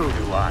 So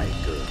do I,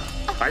 girl.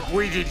 I've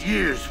waited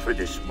years for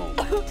this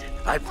moment.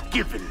 I've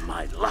given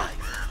my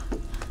life.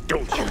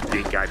 Don't you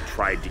think I've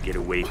tried to get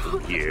away from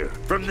here?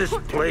 From this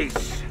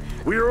place?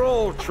 We're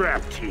all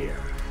trapped here.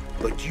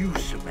 But you,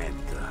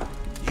 Samantha,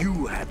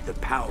 you have the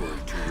power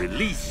to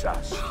release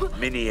us.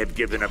 Many have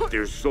given up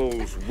their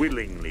souls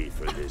willingly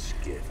for this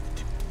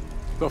gift.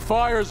 The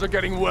fires are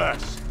getting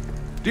worse.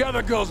 The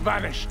other girl's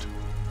vanished.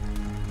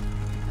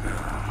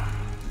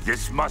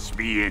 This must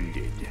be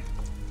ended.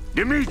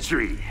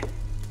 Dimitri,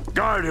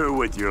 guard her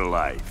with your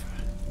life.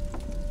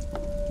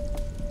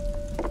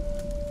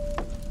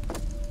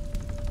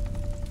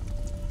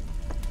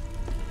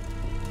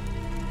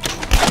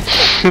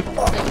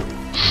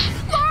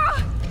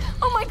 Laura!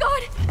 Oh my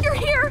god, you're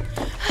here!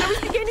 I was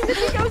beginning to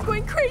think I was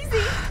going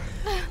crazy.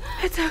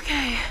 It's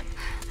okay.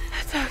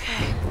 It's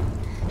okay.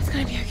 It's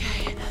gonna be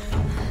okay.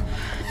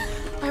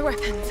 My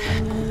weapons.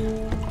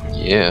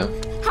 Yeah.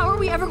 How are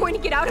we ever going to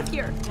get out of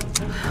here?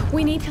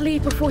 We need to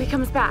leave before he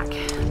comes back.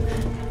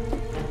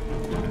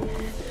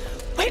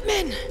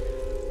 Whitman!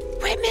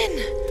 Whitman!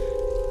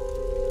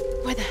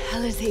 Where the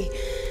hell is he?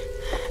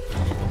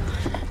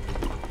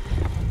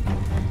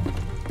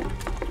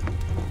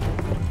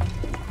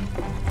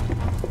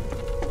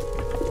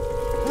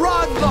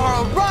 Run,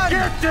 Laura, run!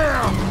 Get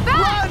down!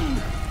 Back!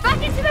 Run!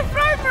 Back into the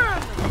throne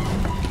room!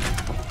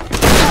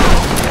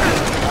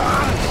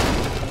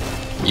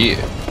 Yeah.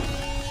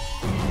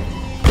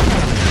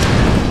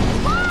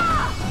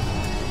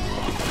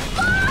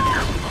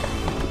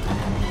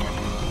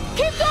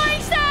 Keep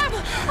going, Sam!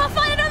 I'll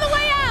find another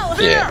way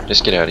out! Yeah,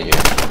 just get out of here.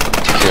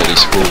 Take care of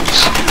these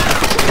fools.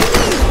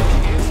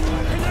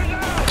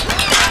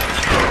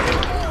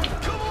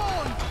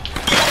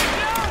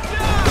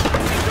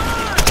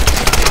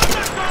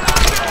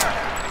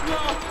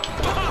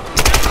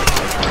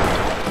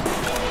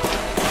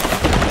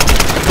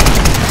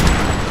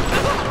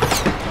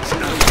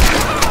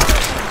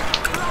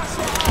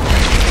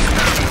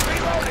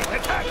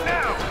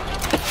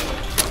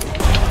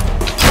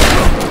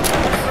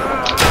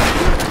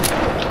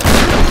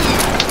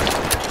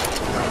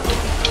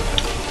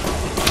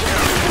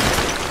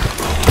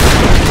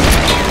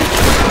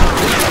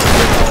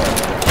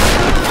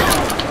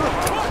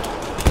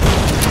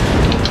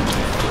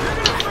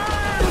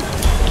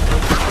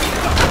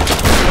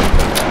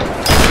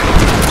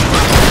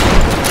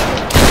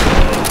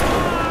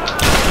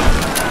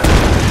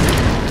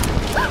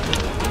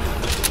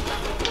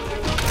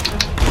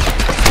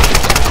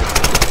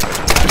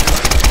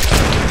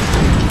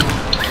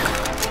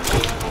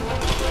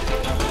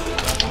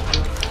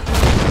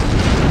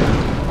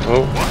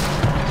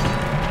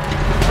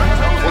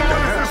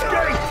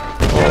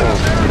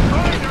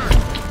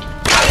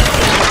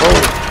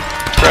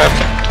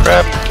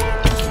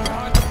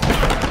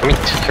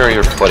 Carry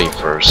your buddy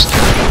first.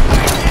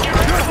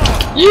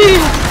 Yeah.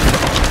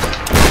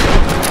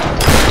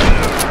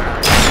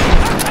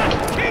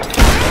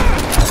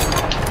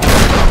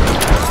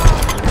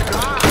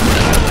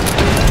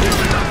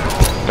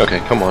 Okay,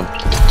 come on.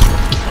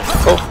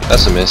 Oh,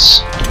 that's a miss.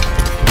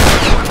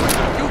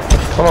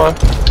 Come on.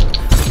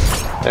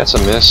 That's a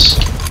miss.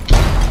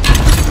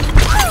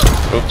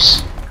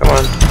 Oops. Come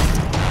on.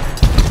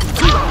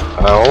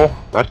 Ow.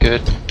 Not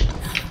good.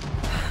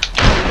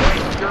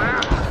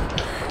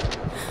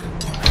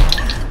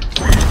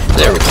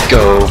 There we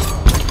go.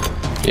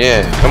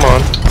 Yeah, come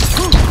on.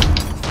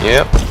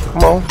 Yep,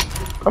 come on.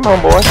 Come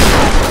on, boy.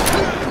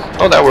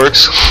 Oh, that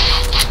works.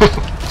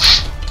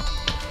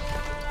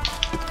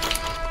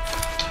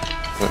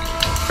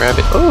 Grab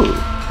it. Ooh.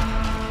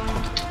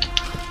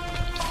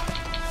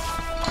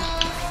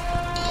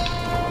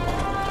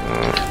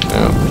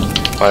 No.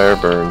 Fire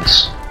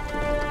burns.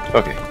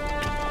 Okay.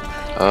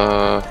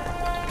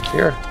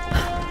 Here.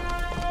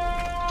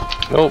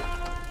 Nope.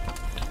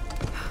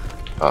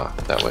 Ah,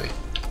 that way.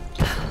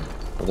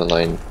 The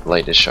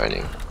light is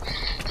shining.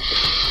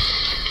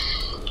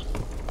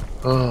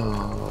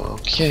 Oh,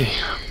 okay.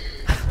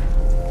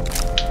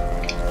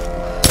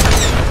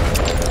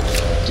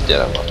 Get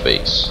that out of my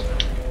face.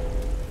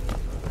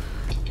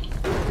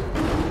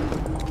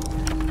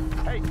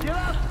 Hey, get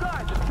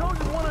outside! The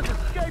Trojan one has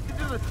escaped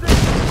into the city!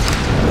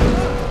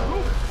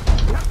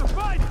 We have to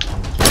fight!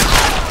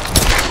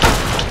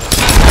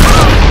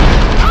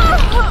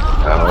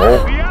 Ow.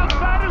 The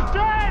outsider's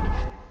dead!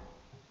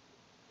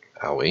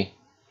 Owie.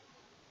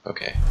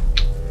 Okay.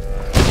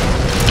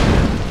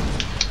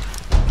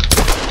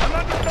 I'm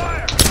under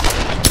fire!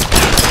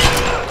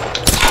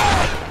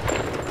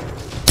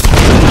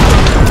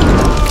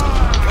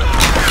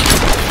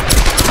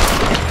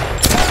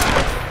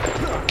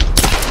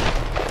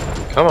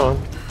 Come on.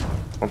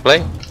 Wanna play?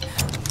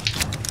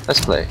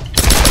 Let's play.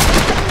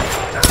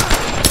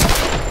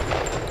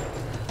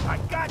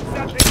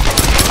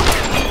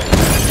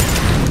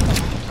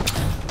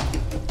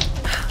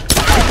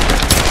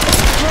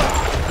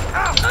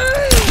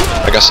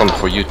 I got something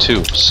for you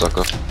too,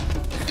 sucker.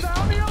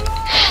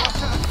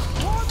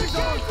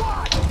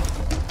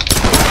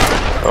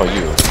 Oh,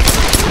 you.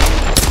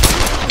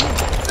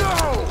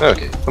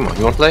 Okay, come on,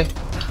 you wanna play?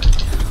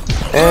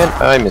 And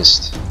I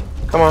missed.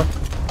 Come on.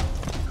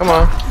 Come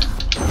on.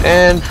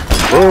 And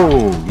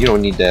boom! You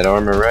don't need that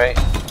armor, right?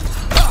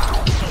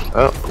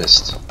 Oh,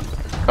 missed.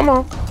 Come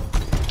on.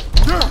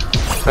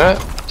 Ah,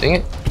 dang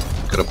it.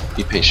 Gotta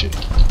be patient.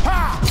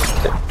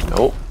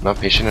 Nope, not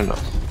patient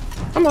enough.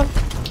 Come on.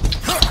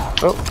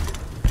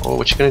 Oh,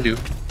 what you gonna do?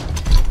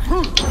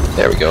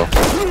 There we go.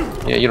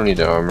 Yeah, you don't need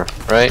that armor,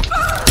 right?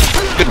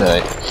 Good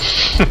night.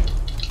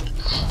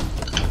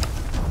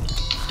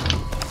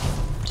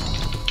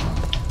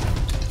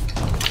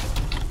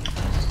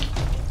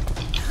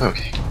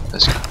 Okay,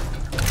 let's go.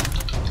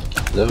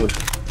 Load.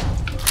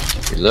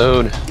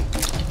 Reload.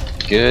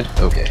 Good.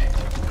 Okay.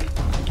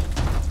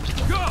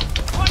 Go!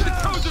 Find the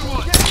chosen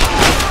one!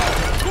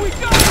 We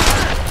got it!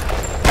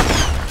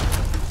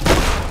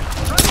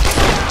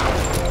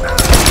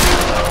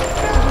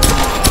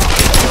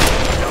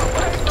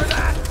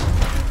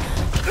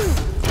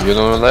 You're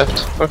the one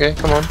left? Okay,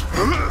 come on.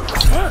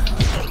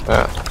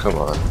 Ah, come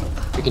on.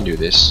 We can do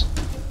this.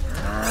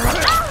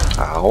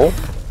 Ow.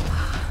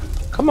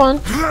 Come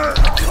on.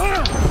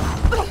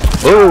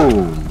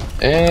 Boom!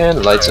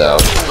 And lights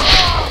out.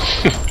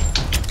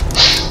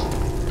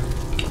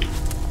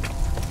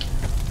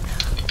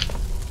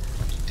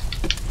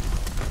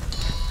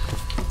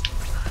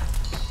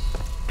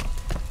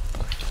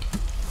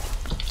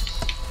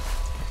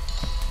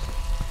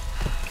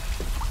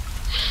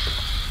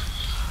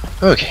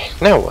 Okay,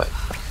 now what?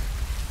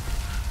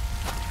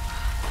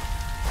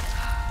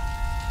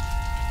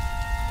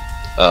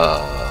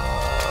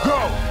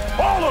 Go!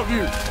 All of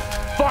you!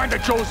 Find the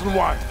chosen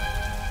one!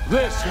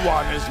 This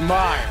one is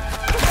mine!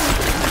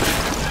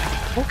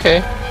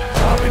 Okay.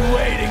 I've been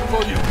waiting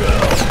for you,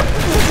 girl!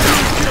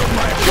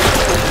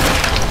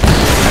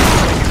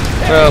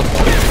 Well,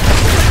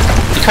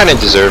 you kinda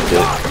deserved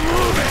it.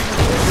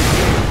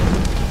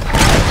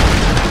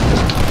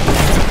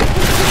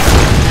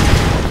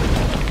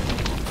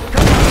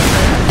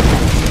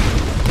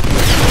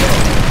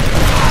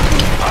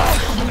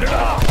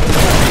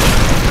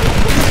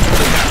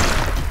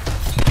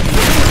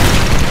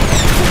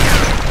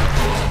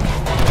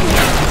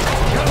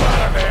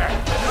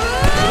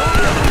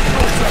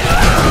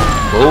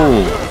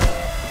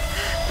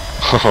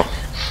 Oh,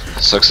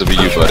 sucks to be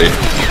you, buddy.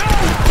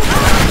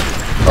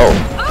 Oh,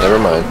 never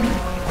mind.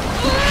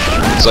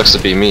 Sucks to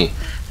be me.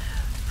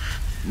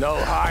 No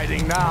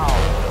hiding now.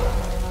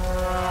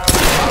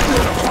 I'm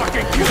gonna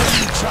fucking kill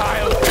you,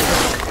 child.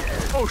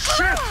 Oh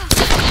shit!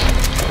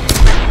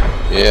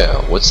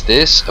 Yeah, what's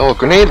this? Oh, a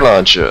grenade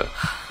launcher.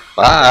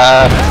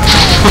 Bye.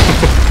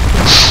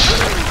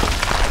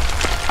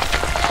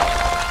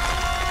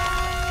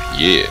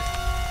 Yeah.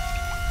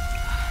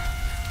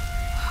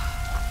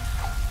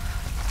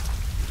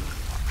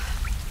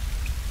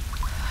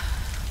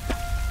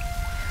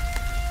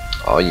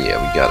 Oh yeah,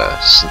 we got a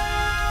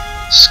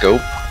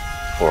scope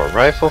for a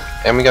rifle,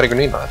 and we got a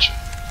grenade launcher.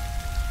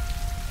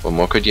 What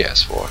more could you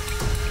ask for?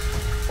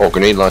 Oh,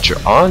 grenade launcher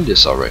on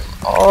this rifle.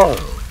 Oh,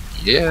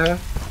 yeah.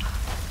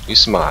 You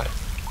smart.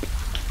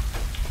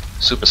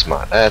 Super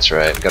smart. That's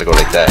right. Gotta go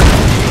like that.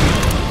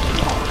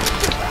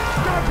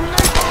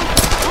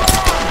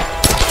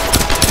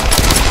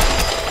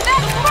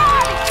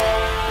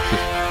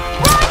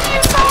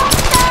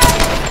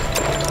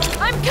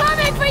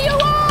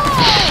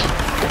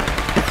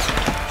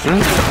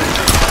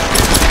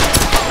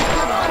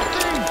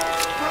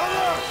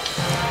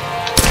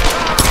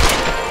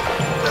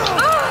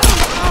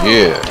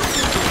 Yeah.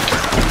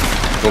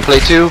 Wanna play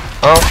too?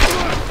 Huh?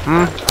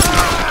 Hmm?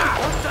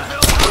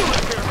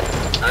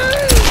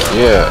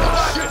 Yeah.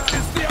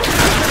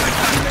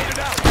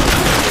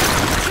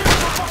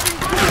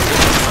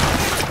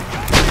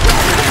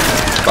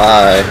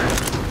 Bye.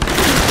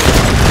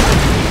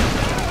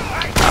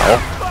 Ow.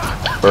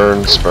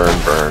 Burn, burn,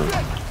 burn.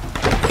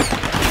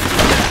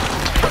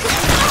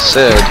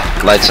 Said,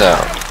 lights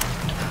out.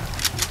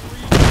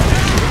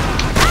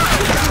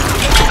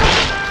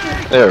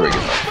 There we go.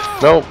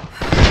 Nope.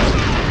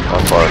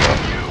 Not far enough.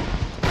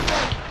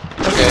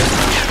 Okay.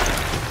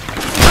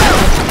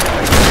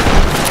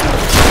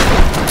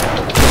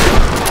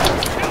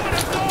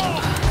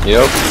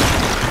 Yep.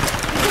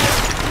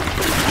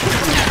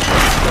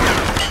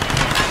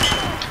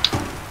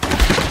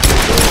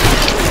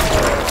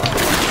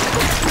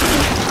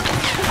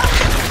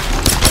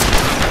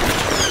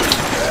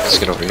 Let's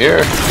get over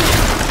here.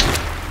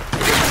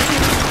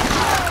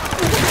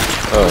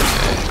 Okay.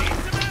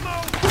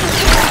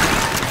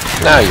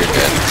 Now you're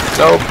dead.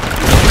 Nope.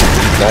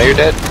 Now you're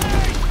dead.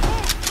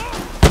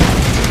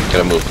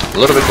 Gotta move a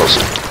little bit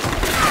closer.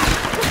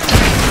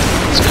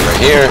 Let's get right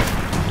here.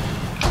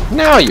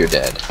 Now you're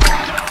dead.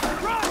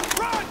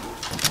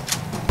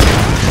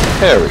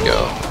 There we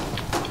go.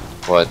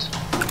 What?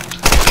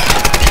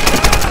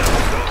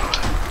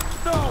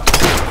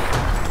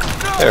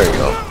 There we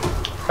go.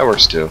 That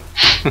works too.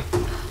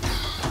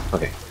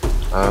 Okay.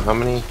 How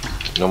many?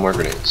 No more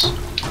grenades.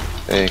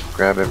 Hey,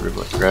 grab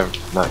everybody.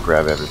 Not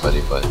grab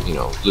everybody, but, you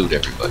know, loot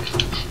everybody.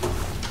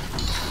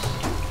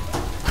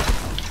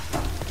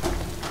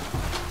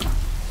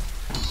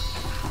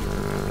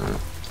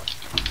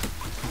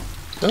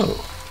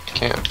 Oh,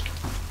 camp.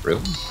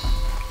 Really?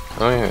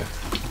 Oh yeah.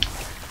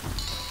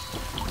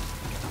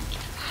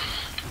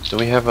 Do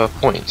we have a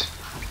point?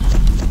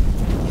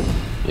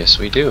 Yes,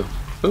 we do.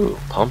 Ooh,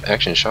 pump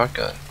action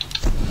shotgun.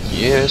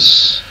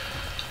 Yes.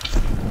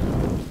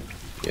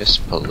 Yes,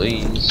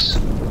 please.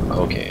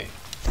 Okay.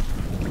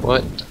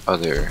 What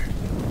other?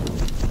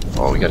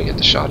 Oh, we gotta get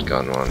the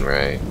shotgun one,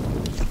 right?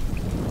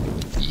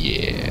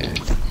 Yeah.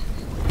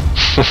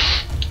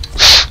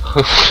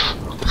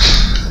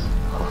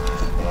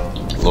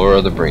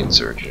 Laura the Brain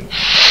Surgeon.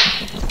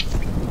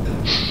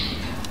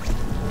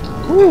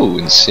 Ooh,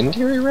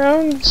 incendiary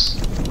rounds?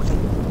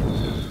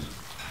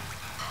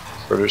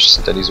 Further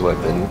steadies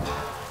weapon.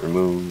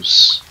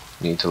 Removes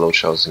need to load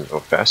shells and go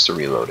faster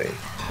reloading.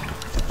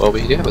 Well,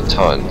 we do have a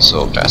ton,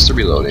 so faster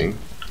reloading.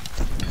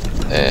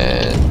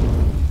 And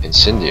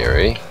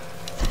incendiary.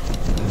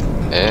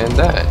 And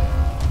that.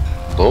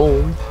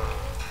 Boom.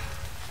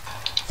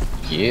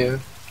 Yeah.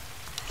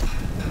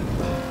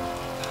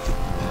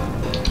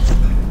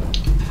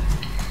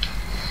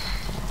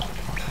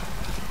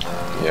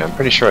 Yeah, I'm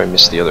pretty sure I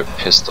missed the other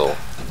pistol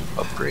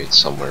upgrade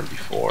somewhere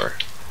before.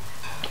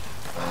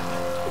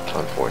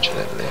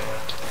 Unfortunately.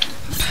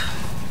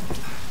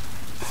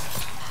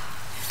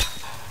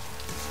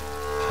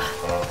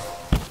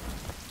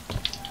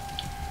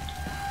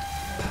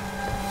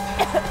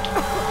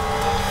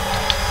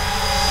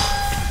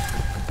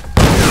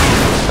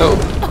 Oh.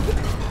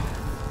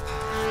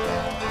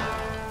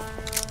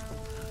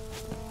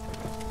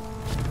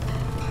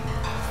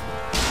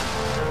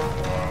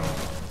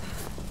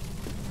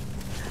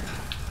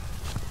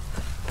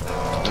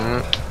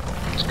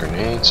 It's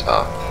grenades.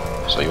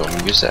 Ah, so you want me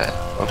to use that?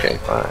 Okay,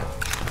 fine.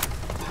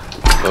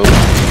 Oh.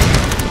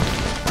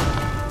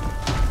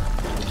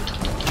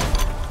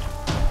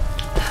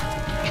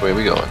 Which way are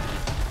we going?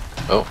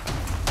 Oh.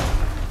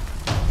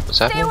 What's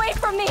happening? Stay away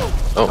from me!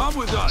 Oh, Come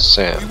with us.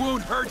 Sam. We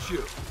won't hurt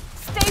you.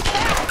 Stay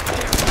back!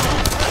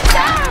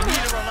 Sam!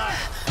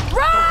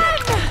 Run!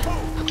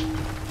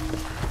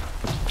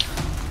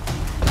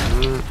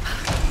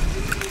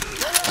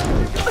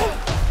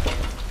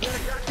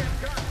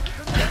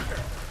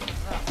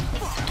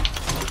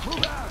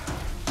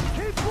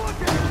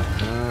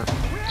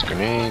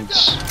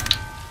 Grenades.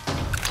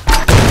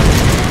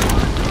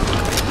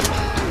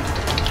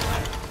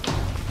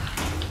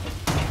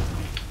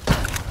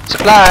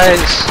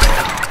 Supplies!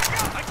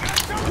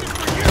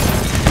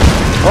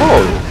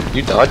 Oh,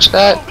 you dodged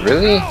that?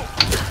 Really?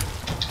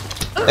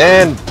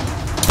 And...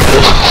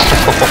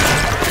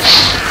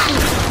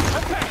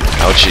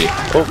 Ouchie.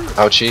 Oh,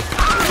 ouchie.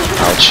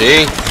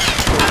 Ouchie.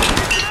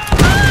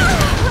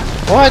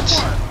 What?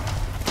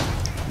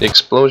 The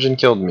explosion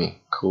killed me.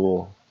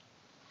 Cool.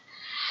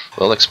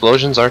 Well,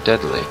 explosions are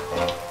deadly.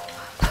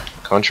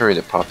 Contrary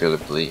to popular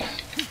belief,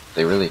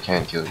 they really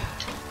can kill you.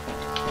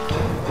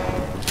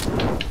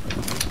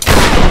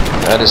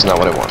 That is not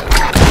what I wanted.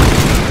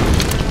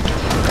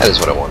 That is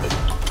what I wanted.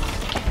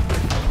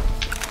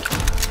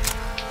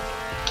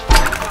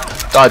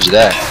 Dodge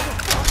that.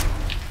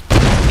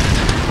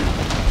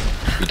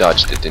 You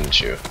dodged it,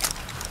 didn't you?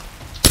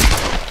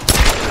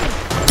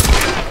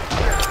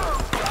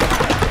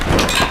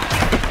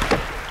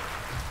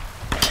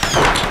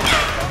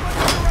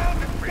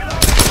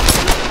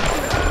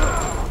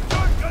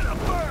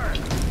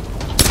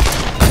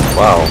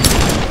 Wow,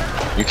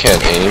 you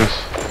can't aim.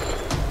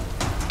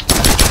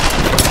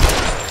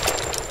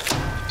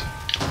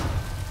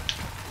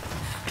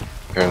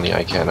 Apparently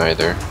I can't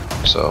either,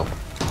 so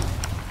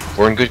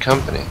we're in good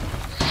company.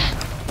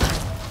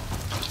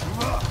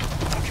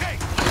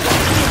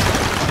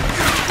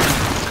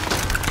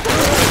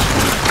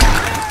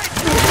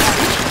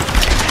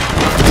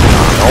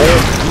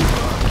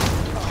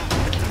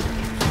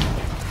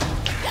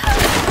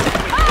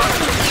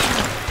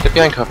 Get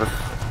behind cover.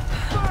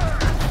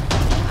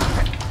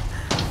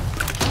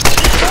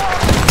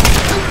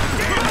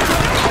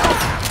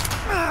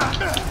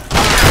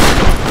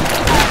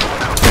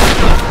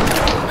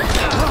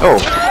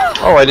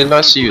 Oh, I did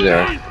not see you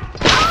there.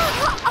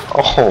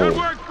 Oh.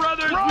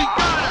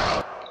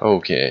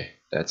 Okay,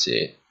 that's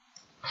it.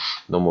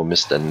 No more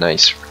Mr.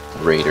 Nice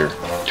Raider,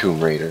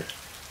 Tomb Raider,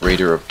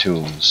 Raider of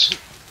Tombs.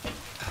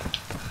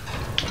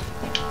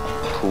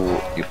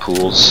 You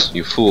fools,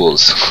 you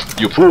fools,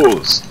 you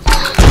fools!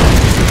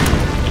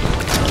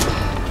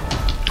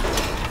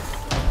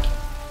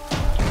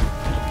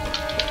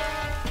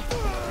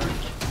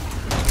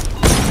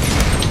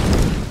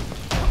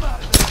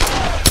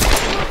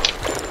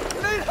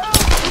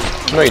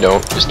 No, you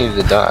don't. You just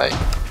needed to die.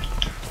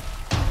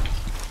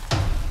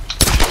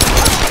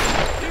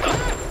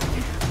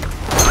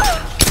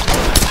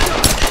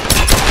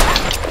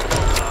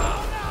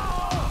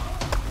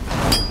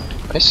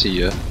 I see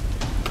ya.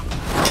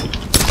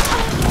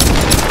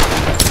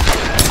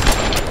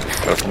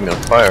 Gotta put me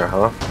on fire,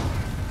 huh?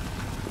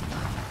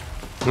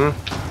 Hmm?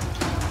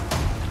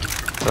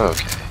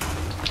 Okay.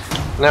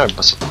 Now we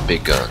bust up the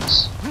big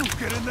guns.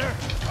 Get in there.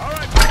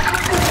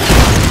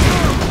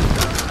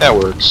 That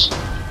works.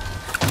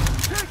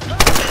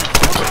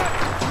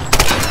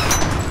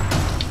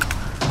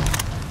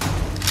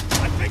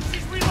 I think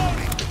she's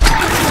reloading.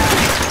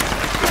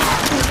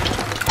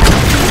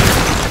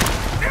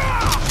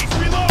 She's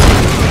reloading.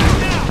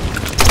 Now.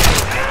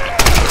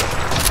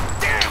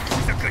 Damn,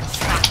 she's a good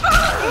shot.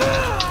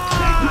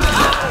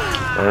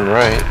 All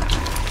right.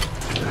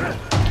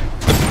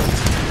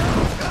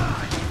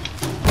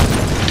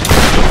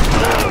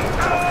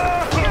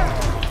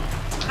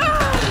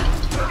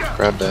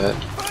 Grab that.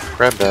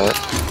 Grab that.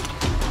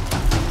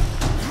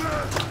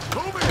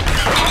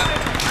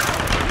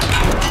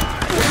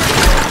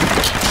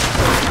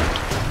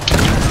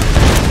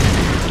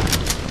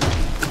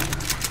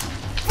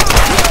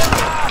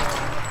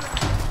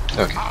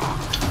 Okay.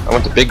 I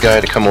want the big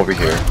guy to come over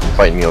here.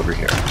 Fight me over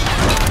here.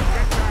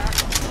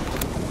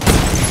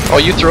 Oh,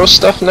 you throw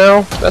stuff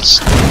now?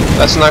 That's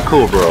not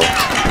cool, bro.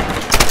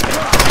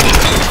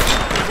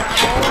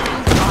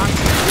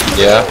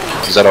 Yeah?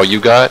 Is that all you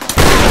got?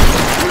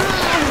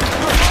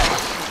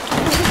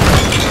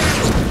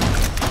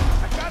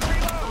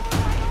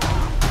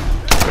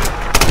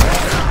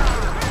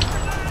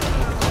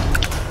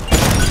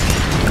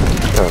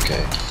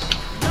 Okay.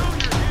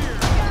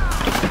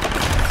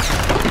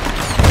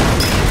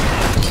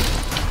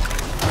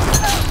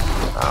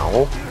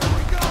 Ow.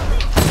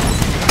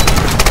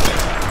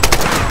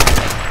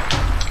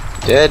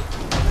 Dead?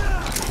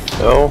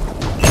 No?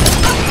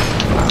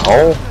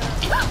 Ow.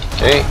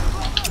 Okay.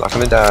 Not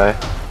gonna die.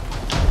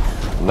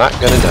 Not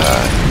gonna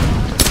die.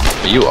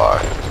 But you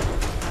are.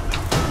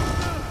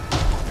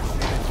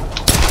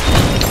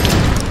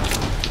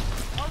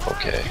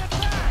 Okay.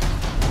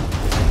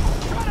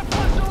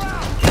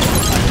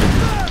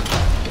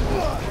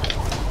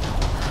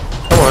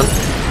 Come on.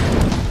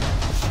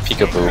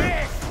 Peekaboo.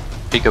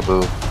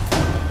 Peekaboo.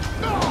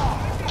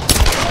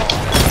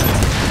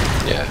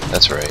 Yeah,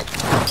 that's right.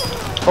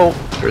 Oh,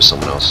 there's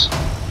someone else.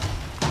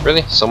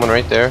 Really? Someone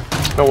right there?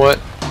 You know what?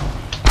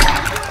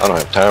 I don't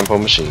have time for a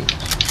machine.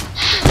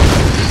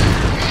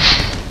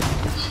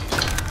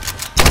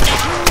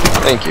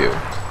 Thank you.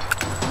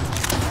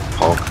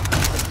 Punk.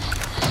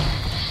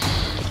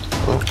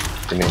 Oh,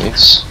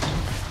 grenades.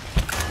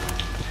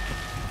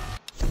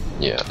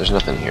 Yeah, there's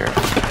nothing here.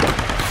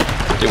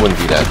 They wouldn't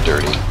be that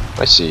dirty.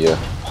 I see ya,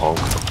 punk.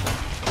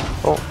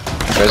 Oh,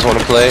 you guys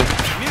wanna play?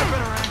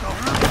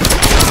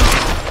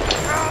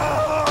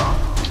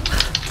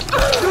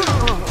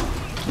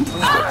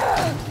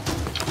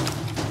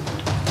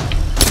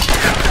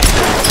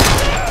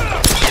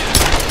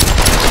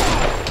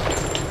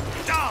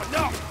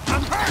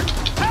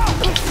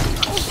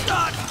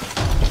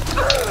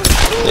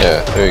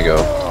 Yeah, there you go.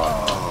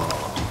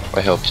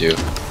 I helped you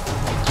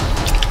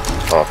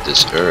off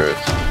this earth.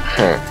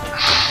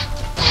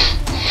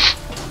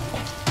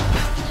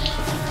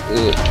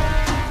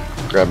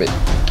 Grab it.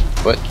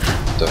 What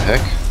the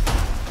heck?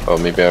 Oh,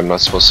 maybe I'm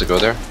not supposed to go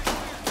there?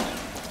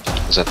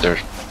 Is that their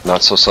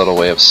not so subtle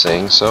way of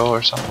saying so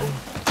or something?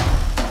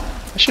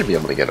 I should be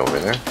able to get over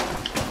there.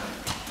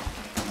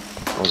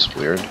 That was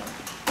weird.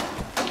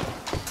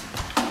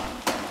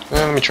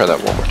 Let me try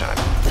that one more time.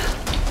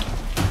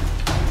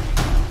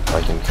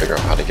 I can figure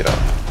out how to get up.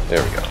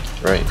 There we go.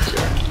 Right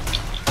here.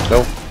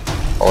 Nope.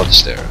 All the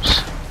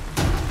stairs.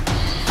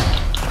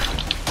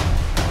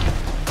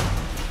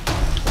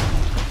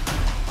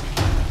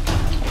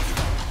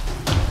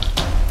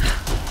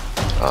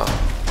 Ah.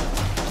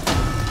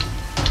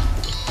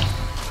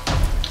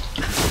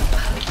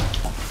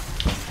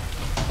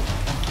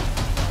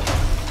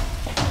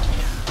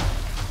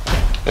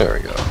 There we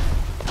go.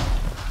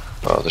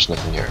 Oh, there's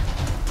nothing here.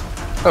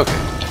 Okay.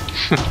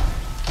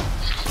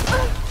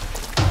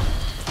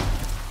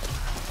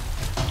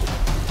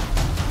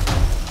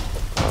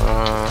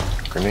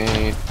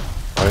 Grenade,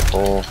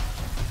 rifle.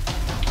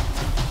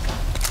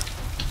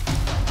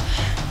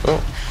 Oh.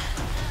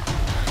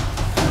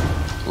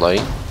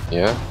 Light,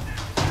 yeah.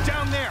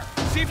 Down there.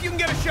 See if you can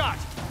get a shot.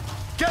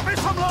 Get me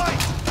some light.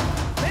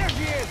 There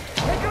she is.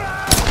 Take her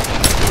out.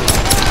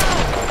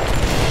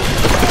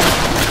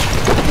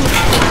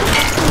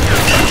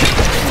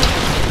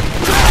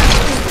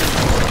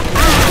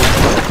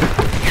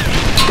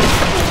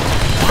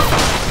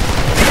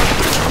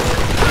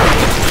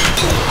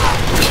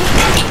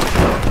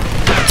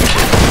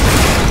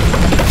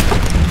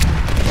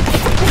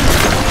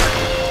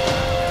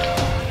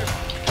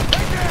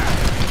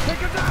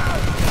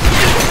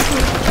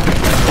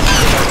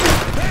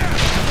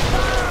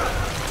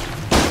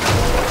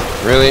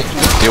 Really?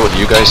 Deal with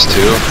you guys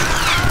too?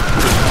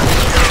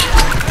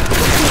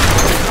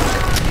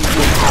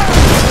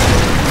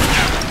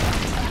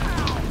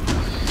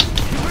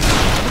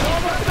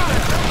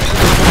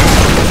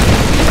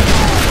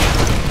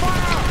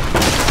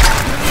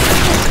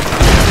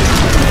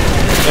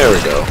 There we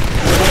go.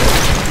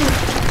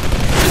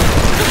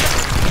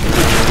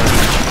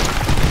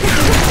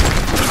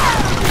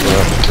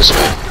 Yeah, this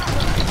way.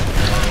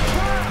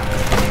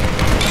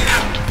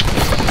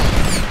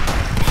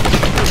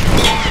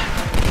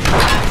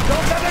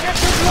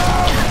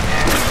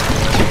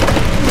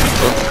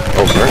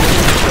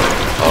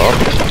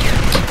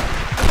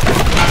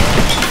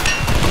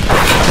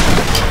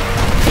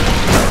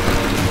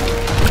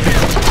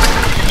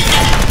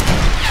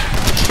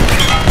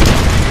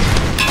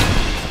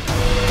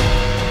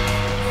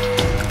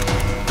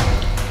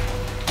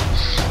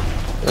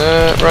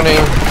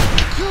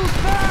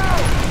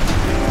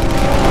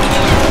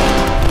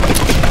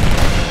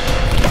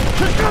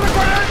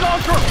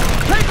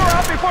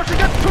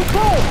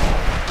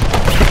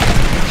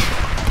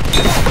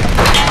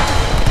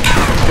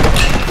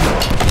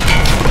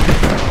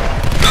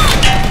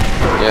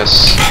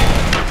 Yes,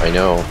 I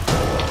know.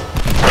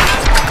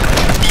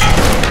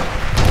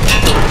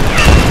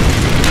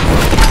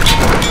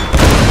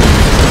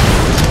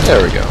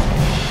 There we go.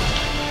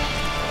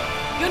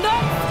 You're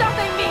not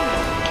stopping me!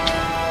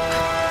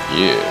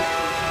 Yeah.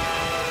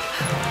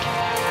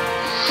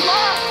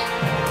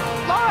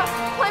 Laura,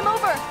 climb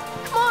over!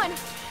 Come on!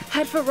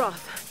 Head for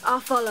Roth. I'll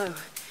follow.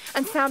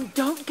 And Sam,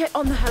 don't get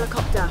on the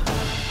helicopter.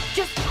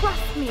 Just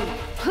trust me.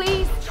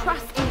 Please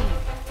trust me.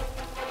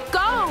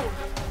 Go!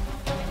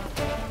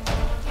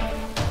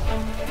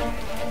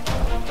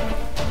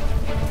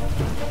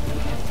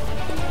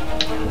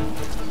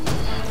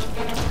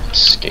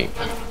 Escape.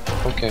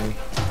 Okay.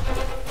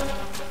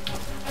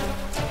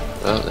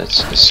 Well,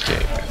 let's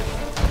escape.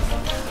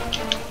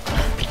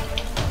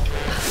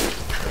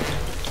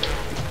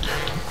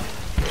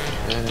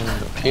 And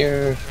up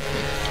here.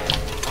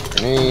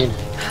 Grenade.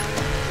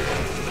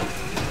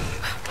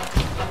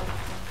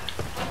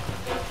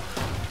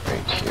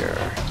 Right here.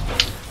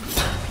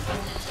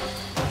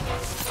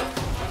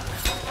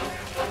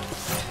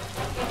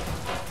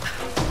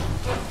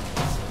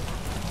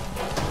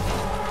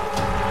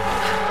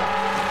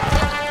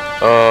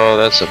 Oh,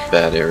 that's a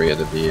bad area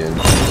to be in.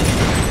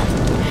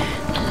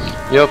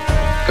 Yep,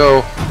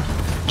 go.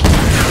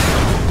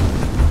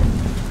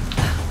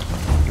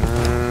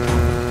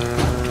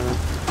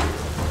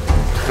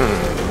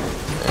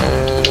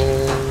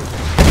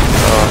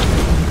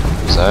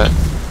 What's that?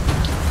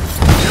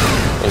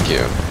 Thank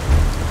you.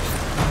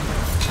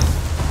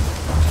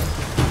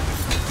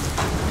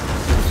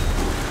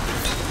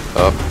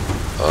 Up,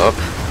 up.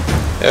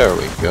 There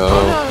we go.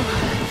 Oh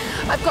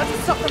no! I've got to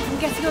stop them from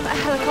getting on that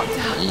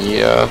helicopter.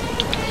 Yeah.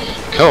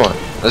 Come on,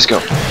 let's go.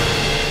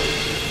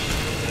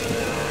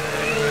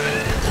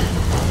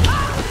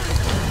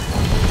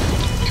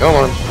 Come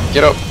on,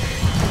 get up.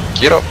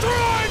 Get up.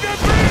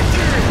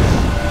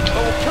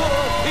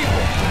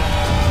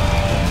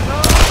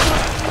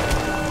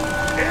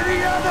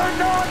 Any other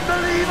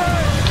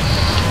non-believers?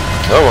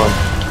 Come on.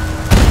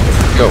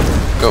 Go,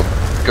 go,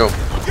 go.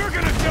 You're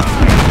gonna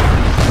die!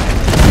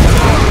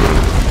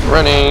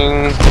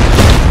 Running.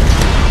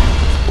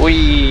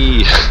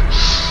 Whee!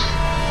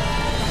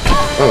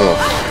 Oh.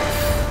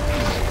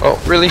 Oh,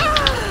 really?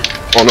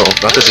 Oh no,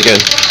 not this again.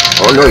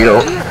 Oh no, you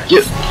don't.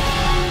 Get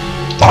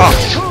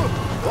off!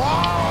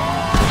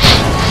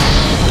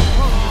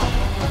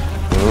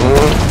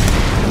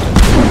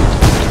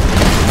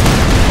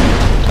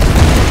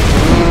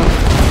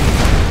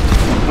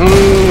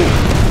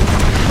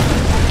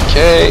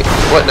 Okay,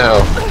 what now?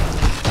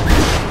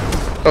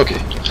 Okay.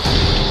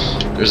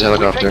 There's a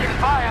helicopter.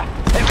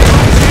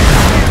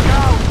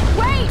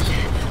 Wait!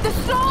 The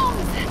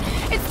storms!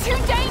 It's too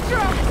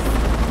dangerous!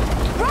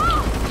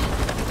 Run!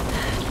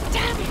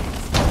 Damn it!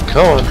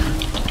 Come on.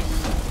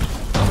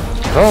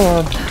 Come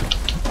on.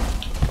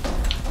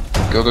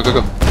 Go, go, go,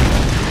 go.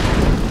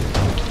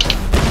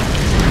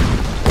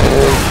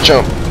 And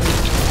jump.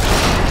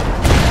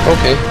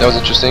 Okay, that was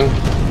interesting.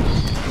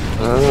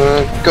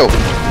 Go.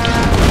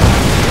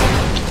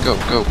 Go,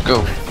 go, go.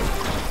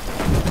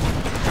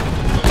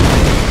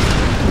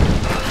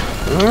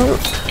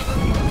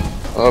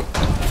 Up.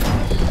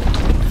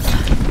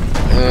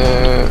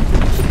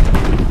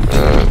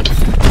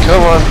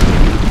 Come on.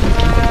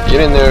 Get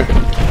in there.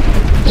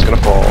 It's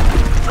gonna fall.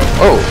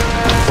 Oh.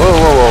 Whoa,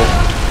 whoa, whoa.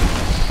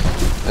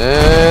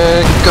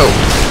 And go.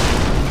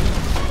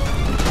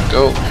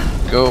 Go.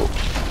 Go.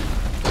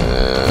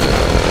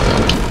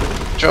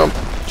 Jump.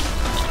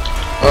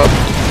 Up.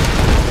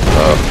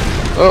 Up.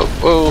 Oh,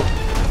 whoa.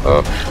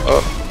 Up.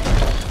 Up.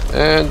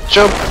 And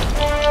jump.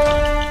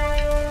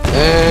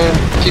 And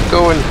keep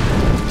going.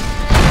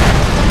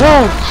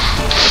 No.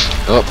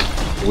 Up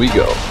we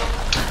go.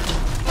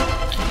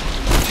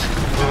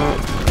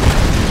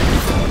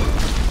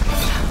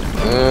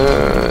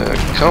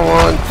 Come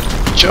on,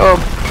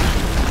 jump.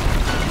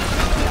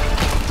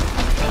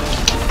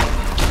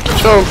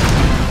 Jump.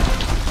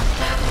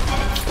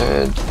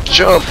 And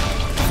jump.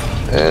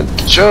 And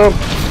jump.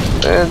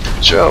 And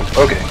jump.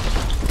 Okay.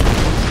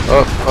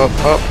 Up,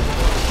 up, up.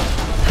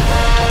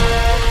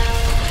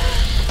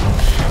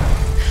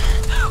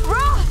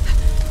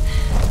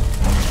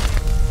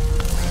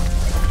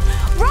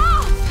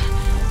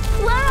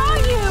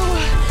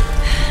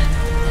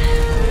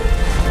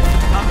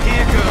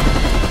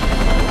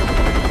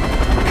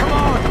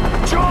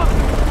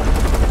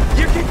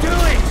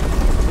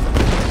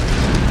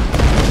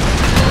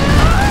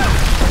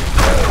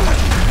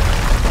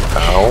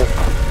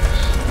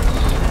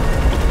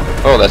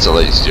 Oh, that's a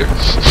lady steer.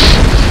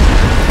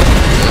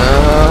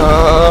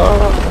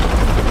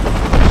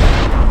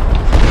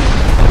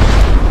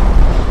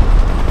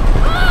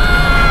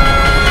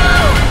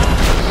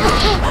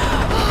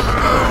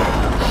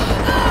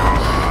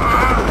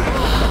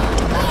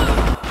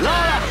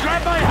 Laura,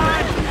 grab my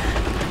hand!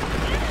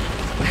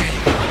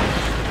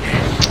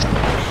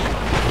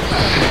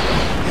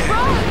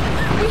 Ron,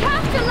 we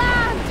have to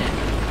land!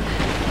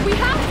 We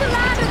have to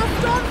land or the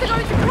storms are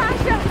going to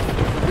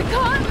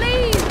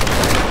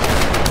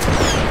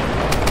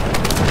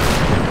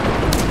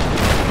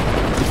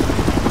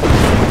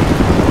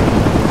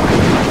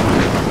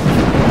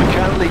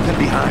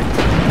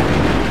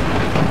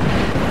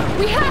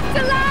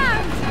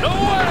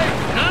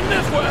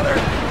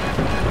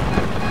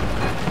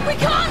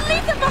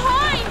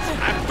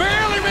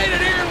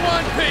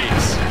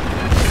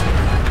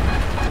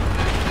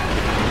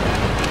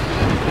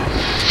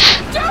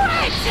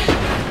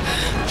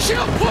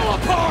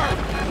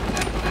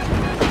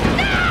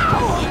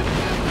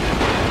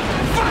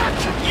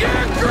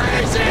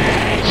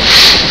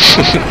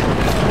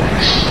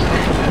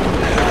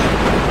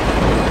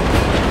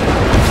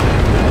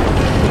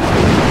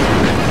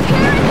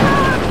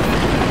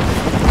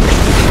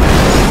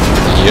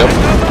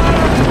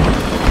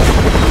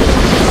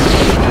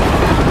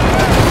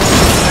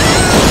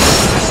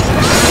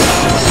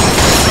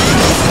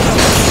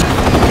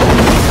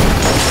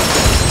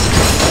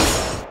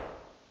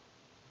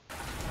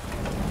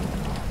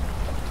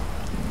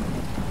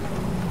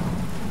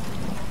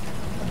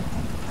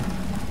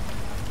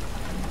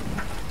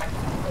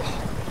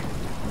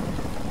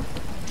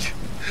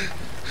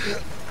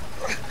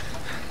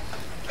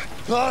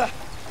Lara!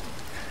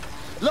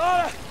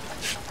 Lara!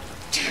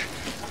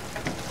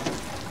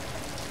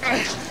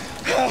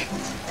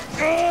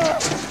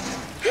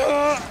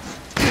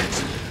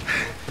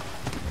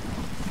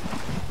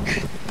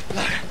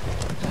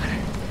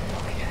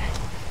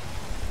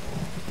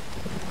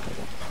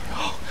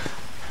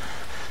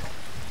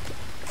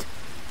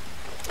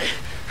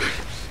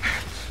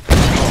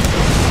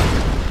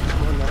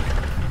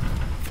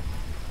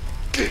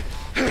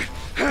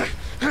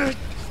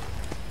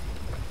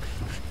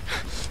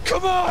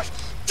 Come on!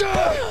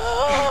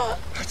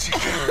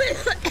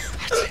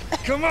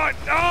 Come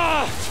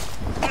on!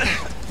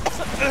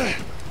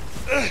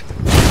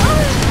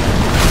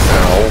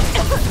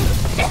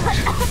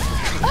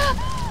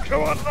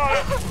 Come on,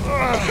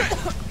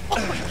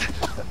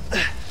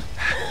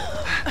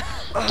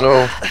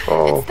 No.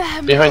 Oh.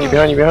 Behind you,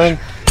 behind you, behind.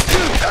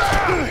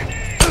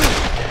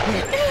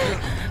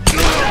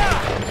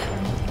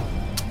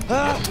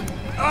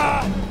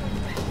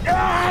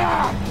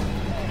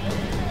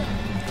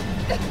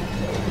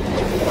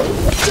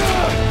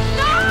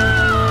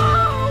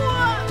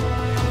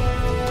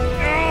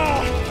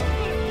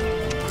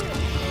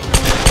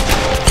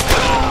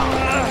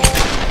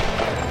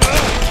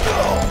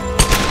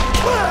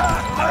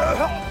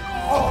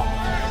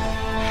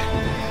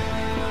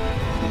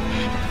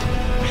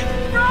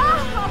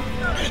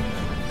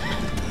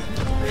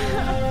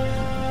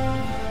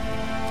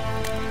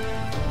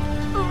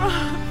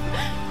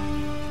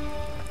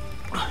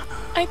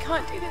 I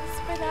can't do this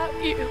without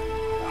you.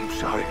 I'm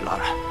sorry,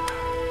 Lara.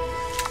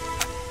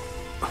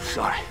 I'm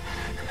sorry.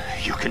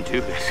 You can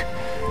do this.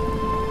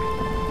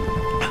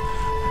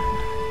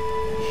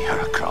 You're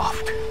a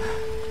Croft.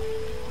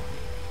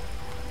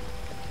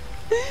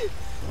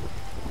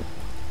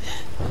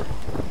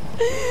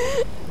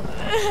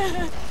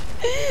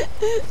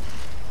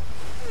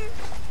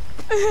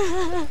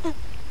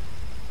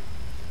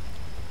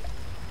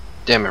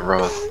 Damn it,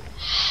 Roth.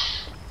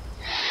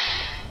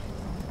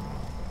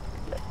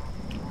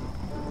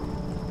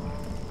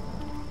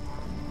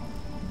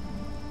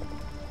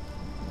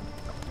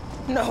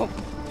 No.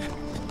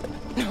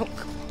 No.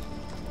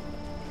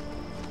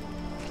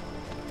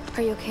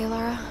 Are you okay,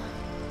 Lara?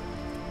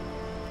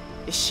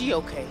 Is she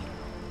okay?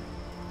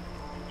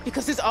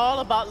 Because it's all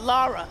about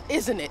Lara,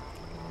 isn't it?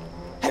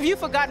 Have you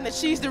forgotten that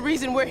she's the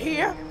reason we're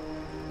here?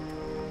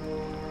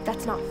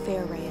 That's not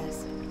fair,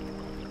 Reyes.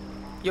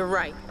 You're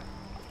right.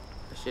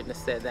 I shouldn't have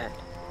said that.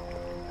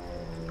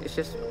 It's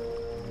just...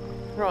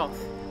 Roth.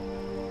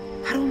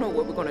 I don't know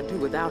what we're gonna do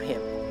without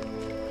him.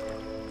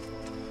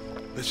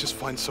 Let's just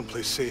find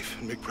someplace safe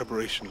and make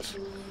preparations. He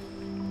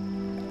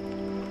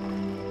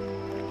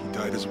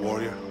died as a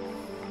warrior.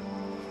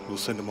 We'll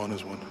send him on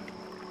as one.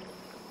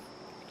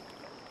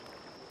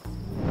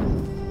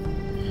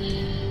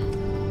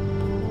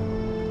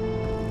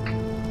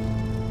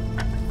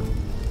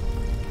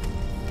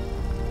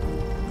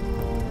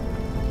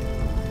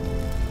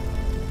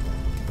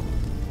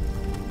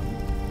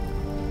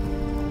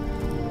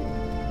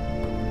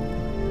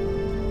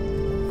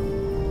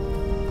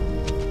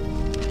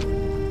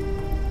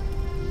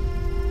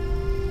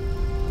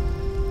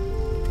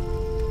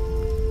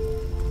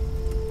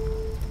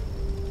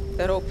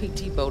 That old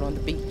PT boat on the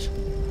beach.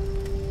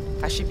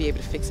 I should be able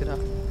to fix it up.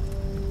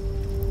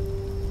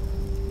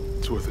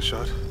 It's worth a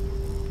shot.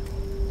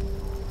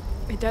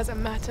 It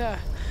doesn't matter.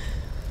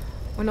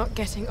 We're not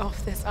getting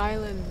off this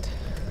island.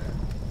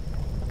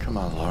 Come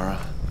on, Lara.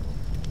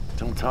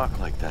 Don't talk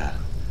like that.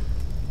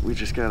 We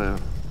just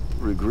gotta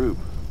regroup.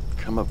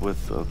 Come up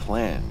with a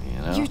plan, you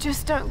know? You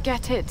just don't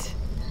get it.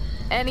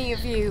 Any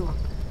of you.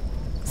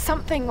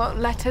 Something won't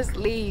let us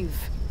leave.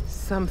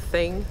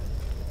 Something?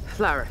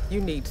 Lara, you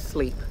need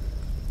sleep.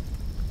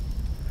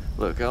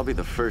 Look, I'll be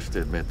the first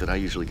to admit that I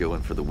usually go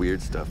in for the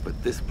weird stuff,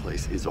 but this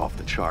place is off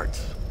the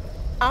charts.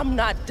 I'm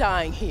not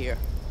dying here.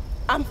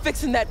 I'm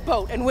fixing that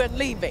boat and we're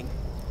leaving.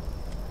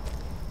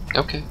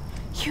 Okay.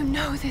 You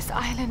know this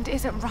island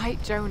isn't right,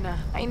 Jonah.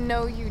 I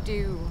know you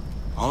do.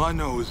 All I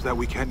know is that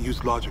we can't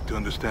use logic to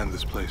understand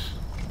this place.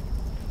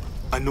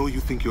 I know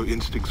you think your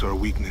instincts are a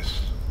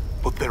weakness,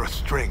 but they're a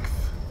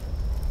strength.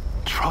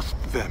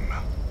 Trust them.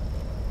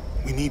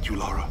 We need you,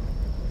 Lara.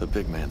 The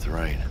big man's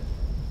right.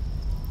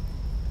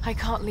 I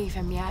can't leave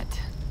him yet.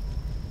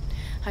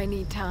 I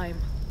need time.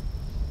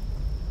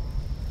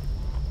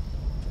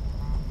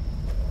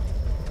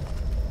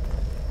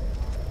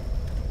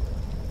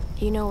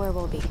 You know where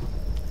we'll be.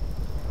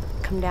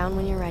 Come down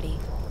when you're ready.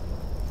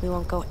 We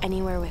won't go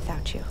anywhere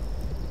without you.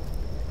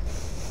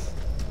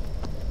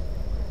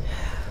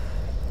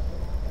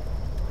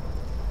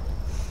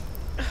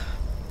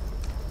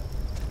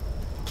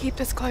 Keep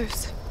this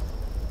close.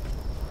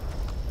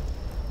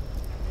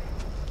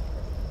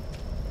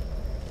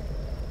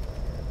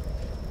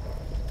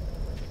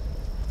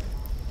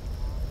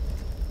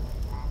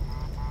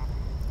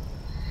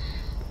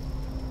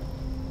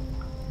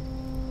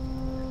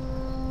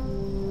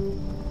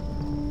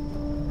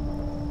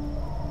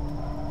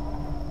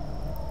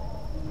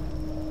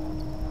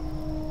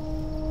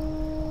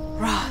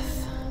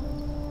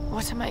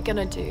 What am I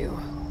gonna do?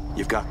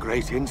 You've got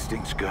great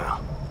instincts,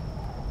 girl.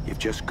 You've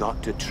just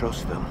got to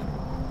trust them.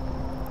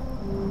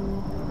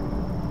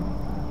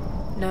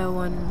 No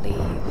one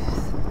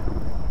leaves.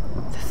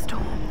 The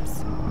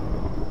storms.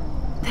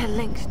 They're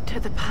linked to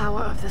the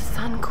power of the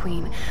Sun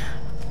Queen.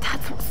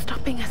 That's what's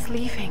stopping us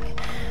leaving.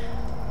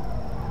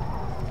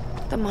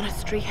 The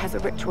monastery has a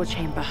ritual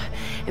chamber.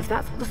 If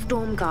that's what the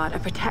Storm Guard are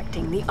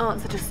protecting, the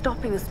answer to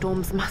stopping the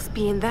storms must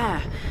be in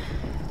there.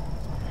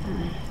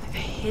 A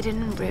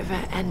hidden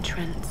river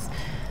entrance.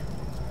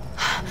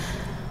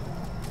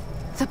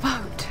 The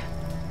boat.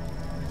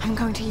 I'm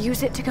going to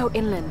use it to go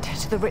inland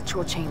to the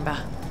ritual chamber.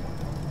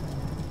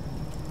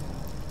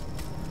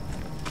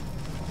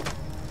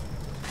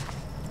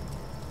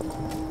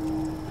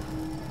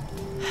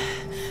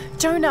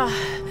 Jonah!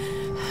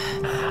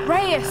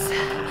 Reyes!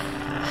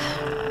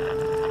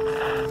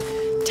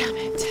 Damn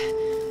it.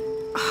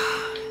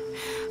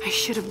 I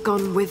should have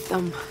gone with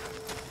them.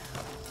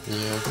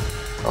 Yeah,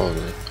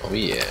 probably. Oh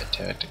yeah,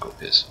 tactical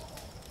pistol.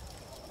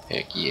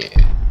 Heck yeah.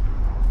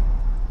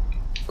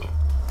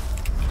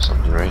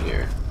 Something right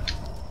here.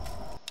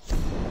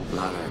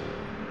 Lara,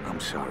 I'm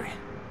sorry.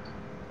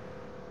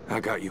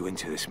 I got you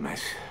into this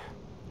mess.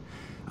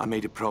 I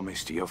made a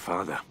promise to your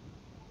father.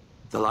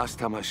 The last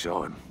time I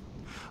saw him,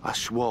 I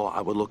swore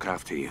I would look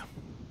after you,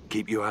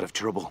 keep you out of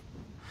trouble.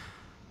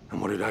 And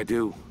what did I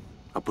do?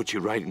 I put you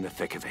right in the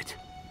thick of it.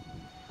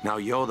 Now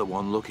you're the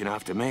one looking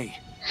after me.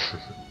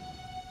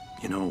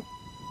 You know,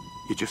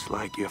 you're just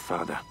like your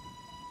father.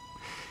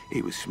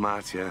 He was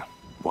smarter,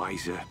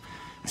 wiser,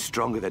 and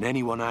stronger than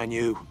anyone I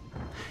knew.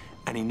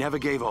 And he never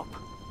gave up,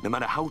 no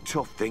matter how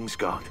tough things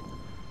got.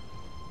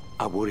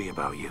 I worry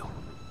about you.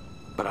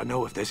 But I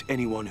know if there's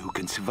anyone who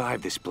can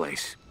survive this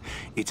place,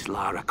 it's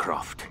Lara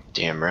Croft.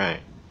 Damn right.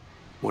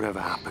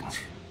 Whatever happens,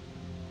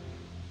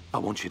 I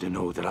want you to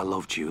know that I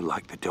loved you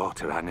like the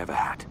daughter I never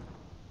had.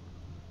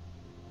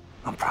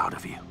 I'm proud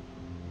of you.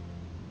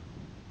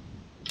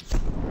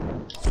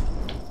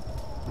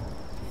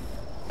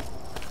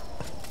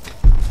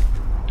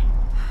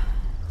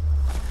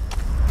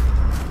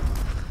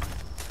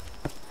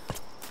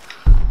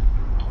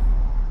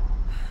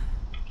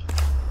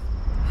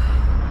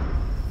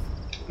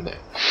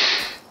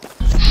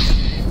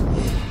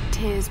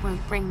 Tears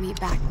won't bring me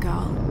back,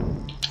 girl.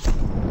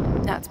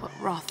 That's what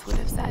Roth would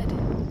have said.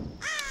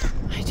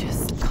 I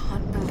just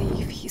can't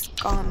believe he's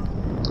gone.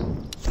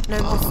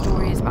 No more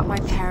stories about my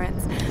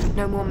parents.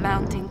 No more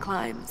mountain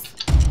climbs.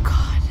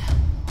 God,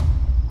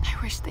 I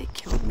wish they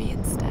killed me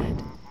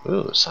instead.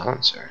 Ooh,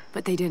 silencer.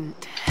 But they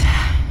didn't.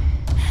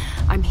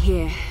 I'm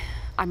here.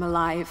 I'm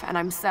alive, and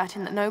I'm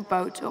certain that no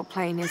boat or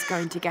plane is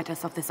going to get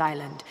us off this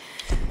island.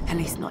 At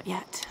least not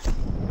yet.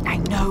 I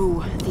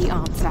know the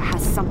answer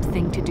has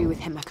something to do with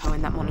Himiko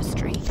in that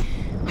monastery.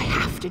 I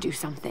have to do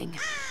something.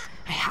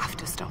 I have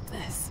to stop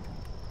this.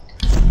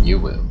 You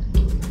will.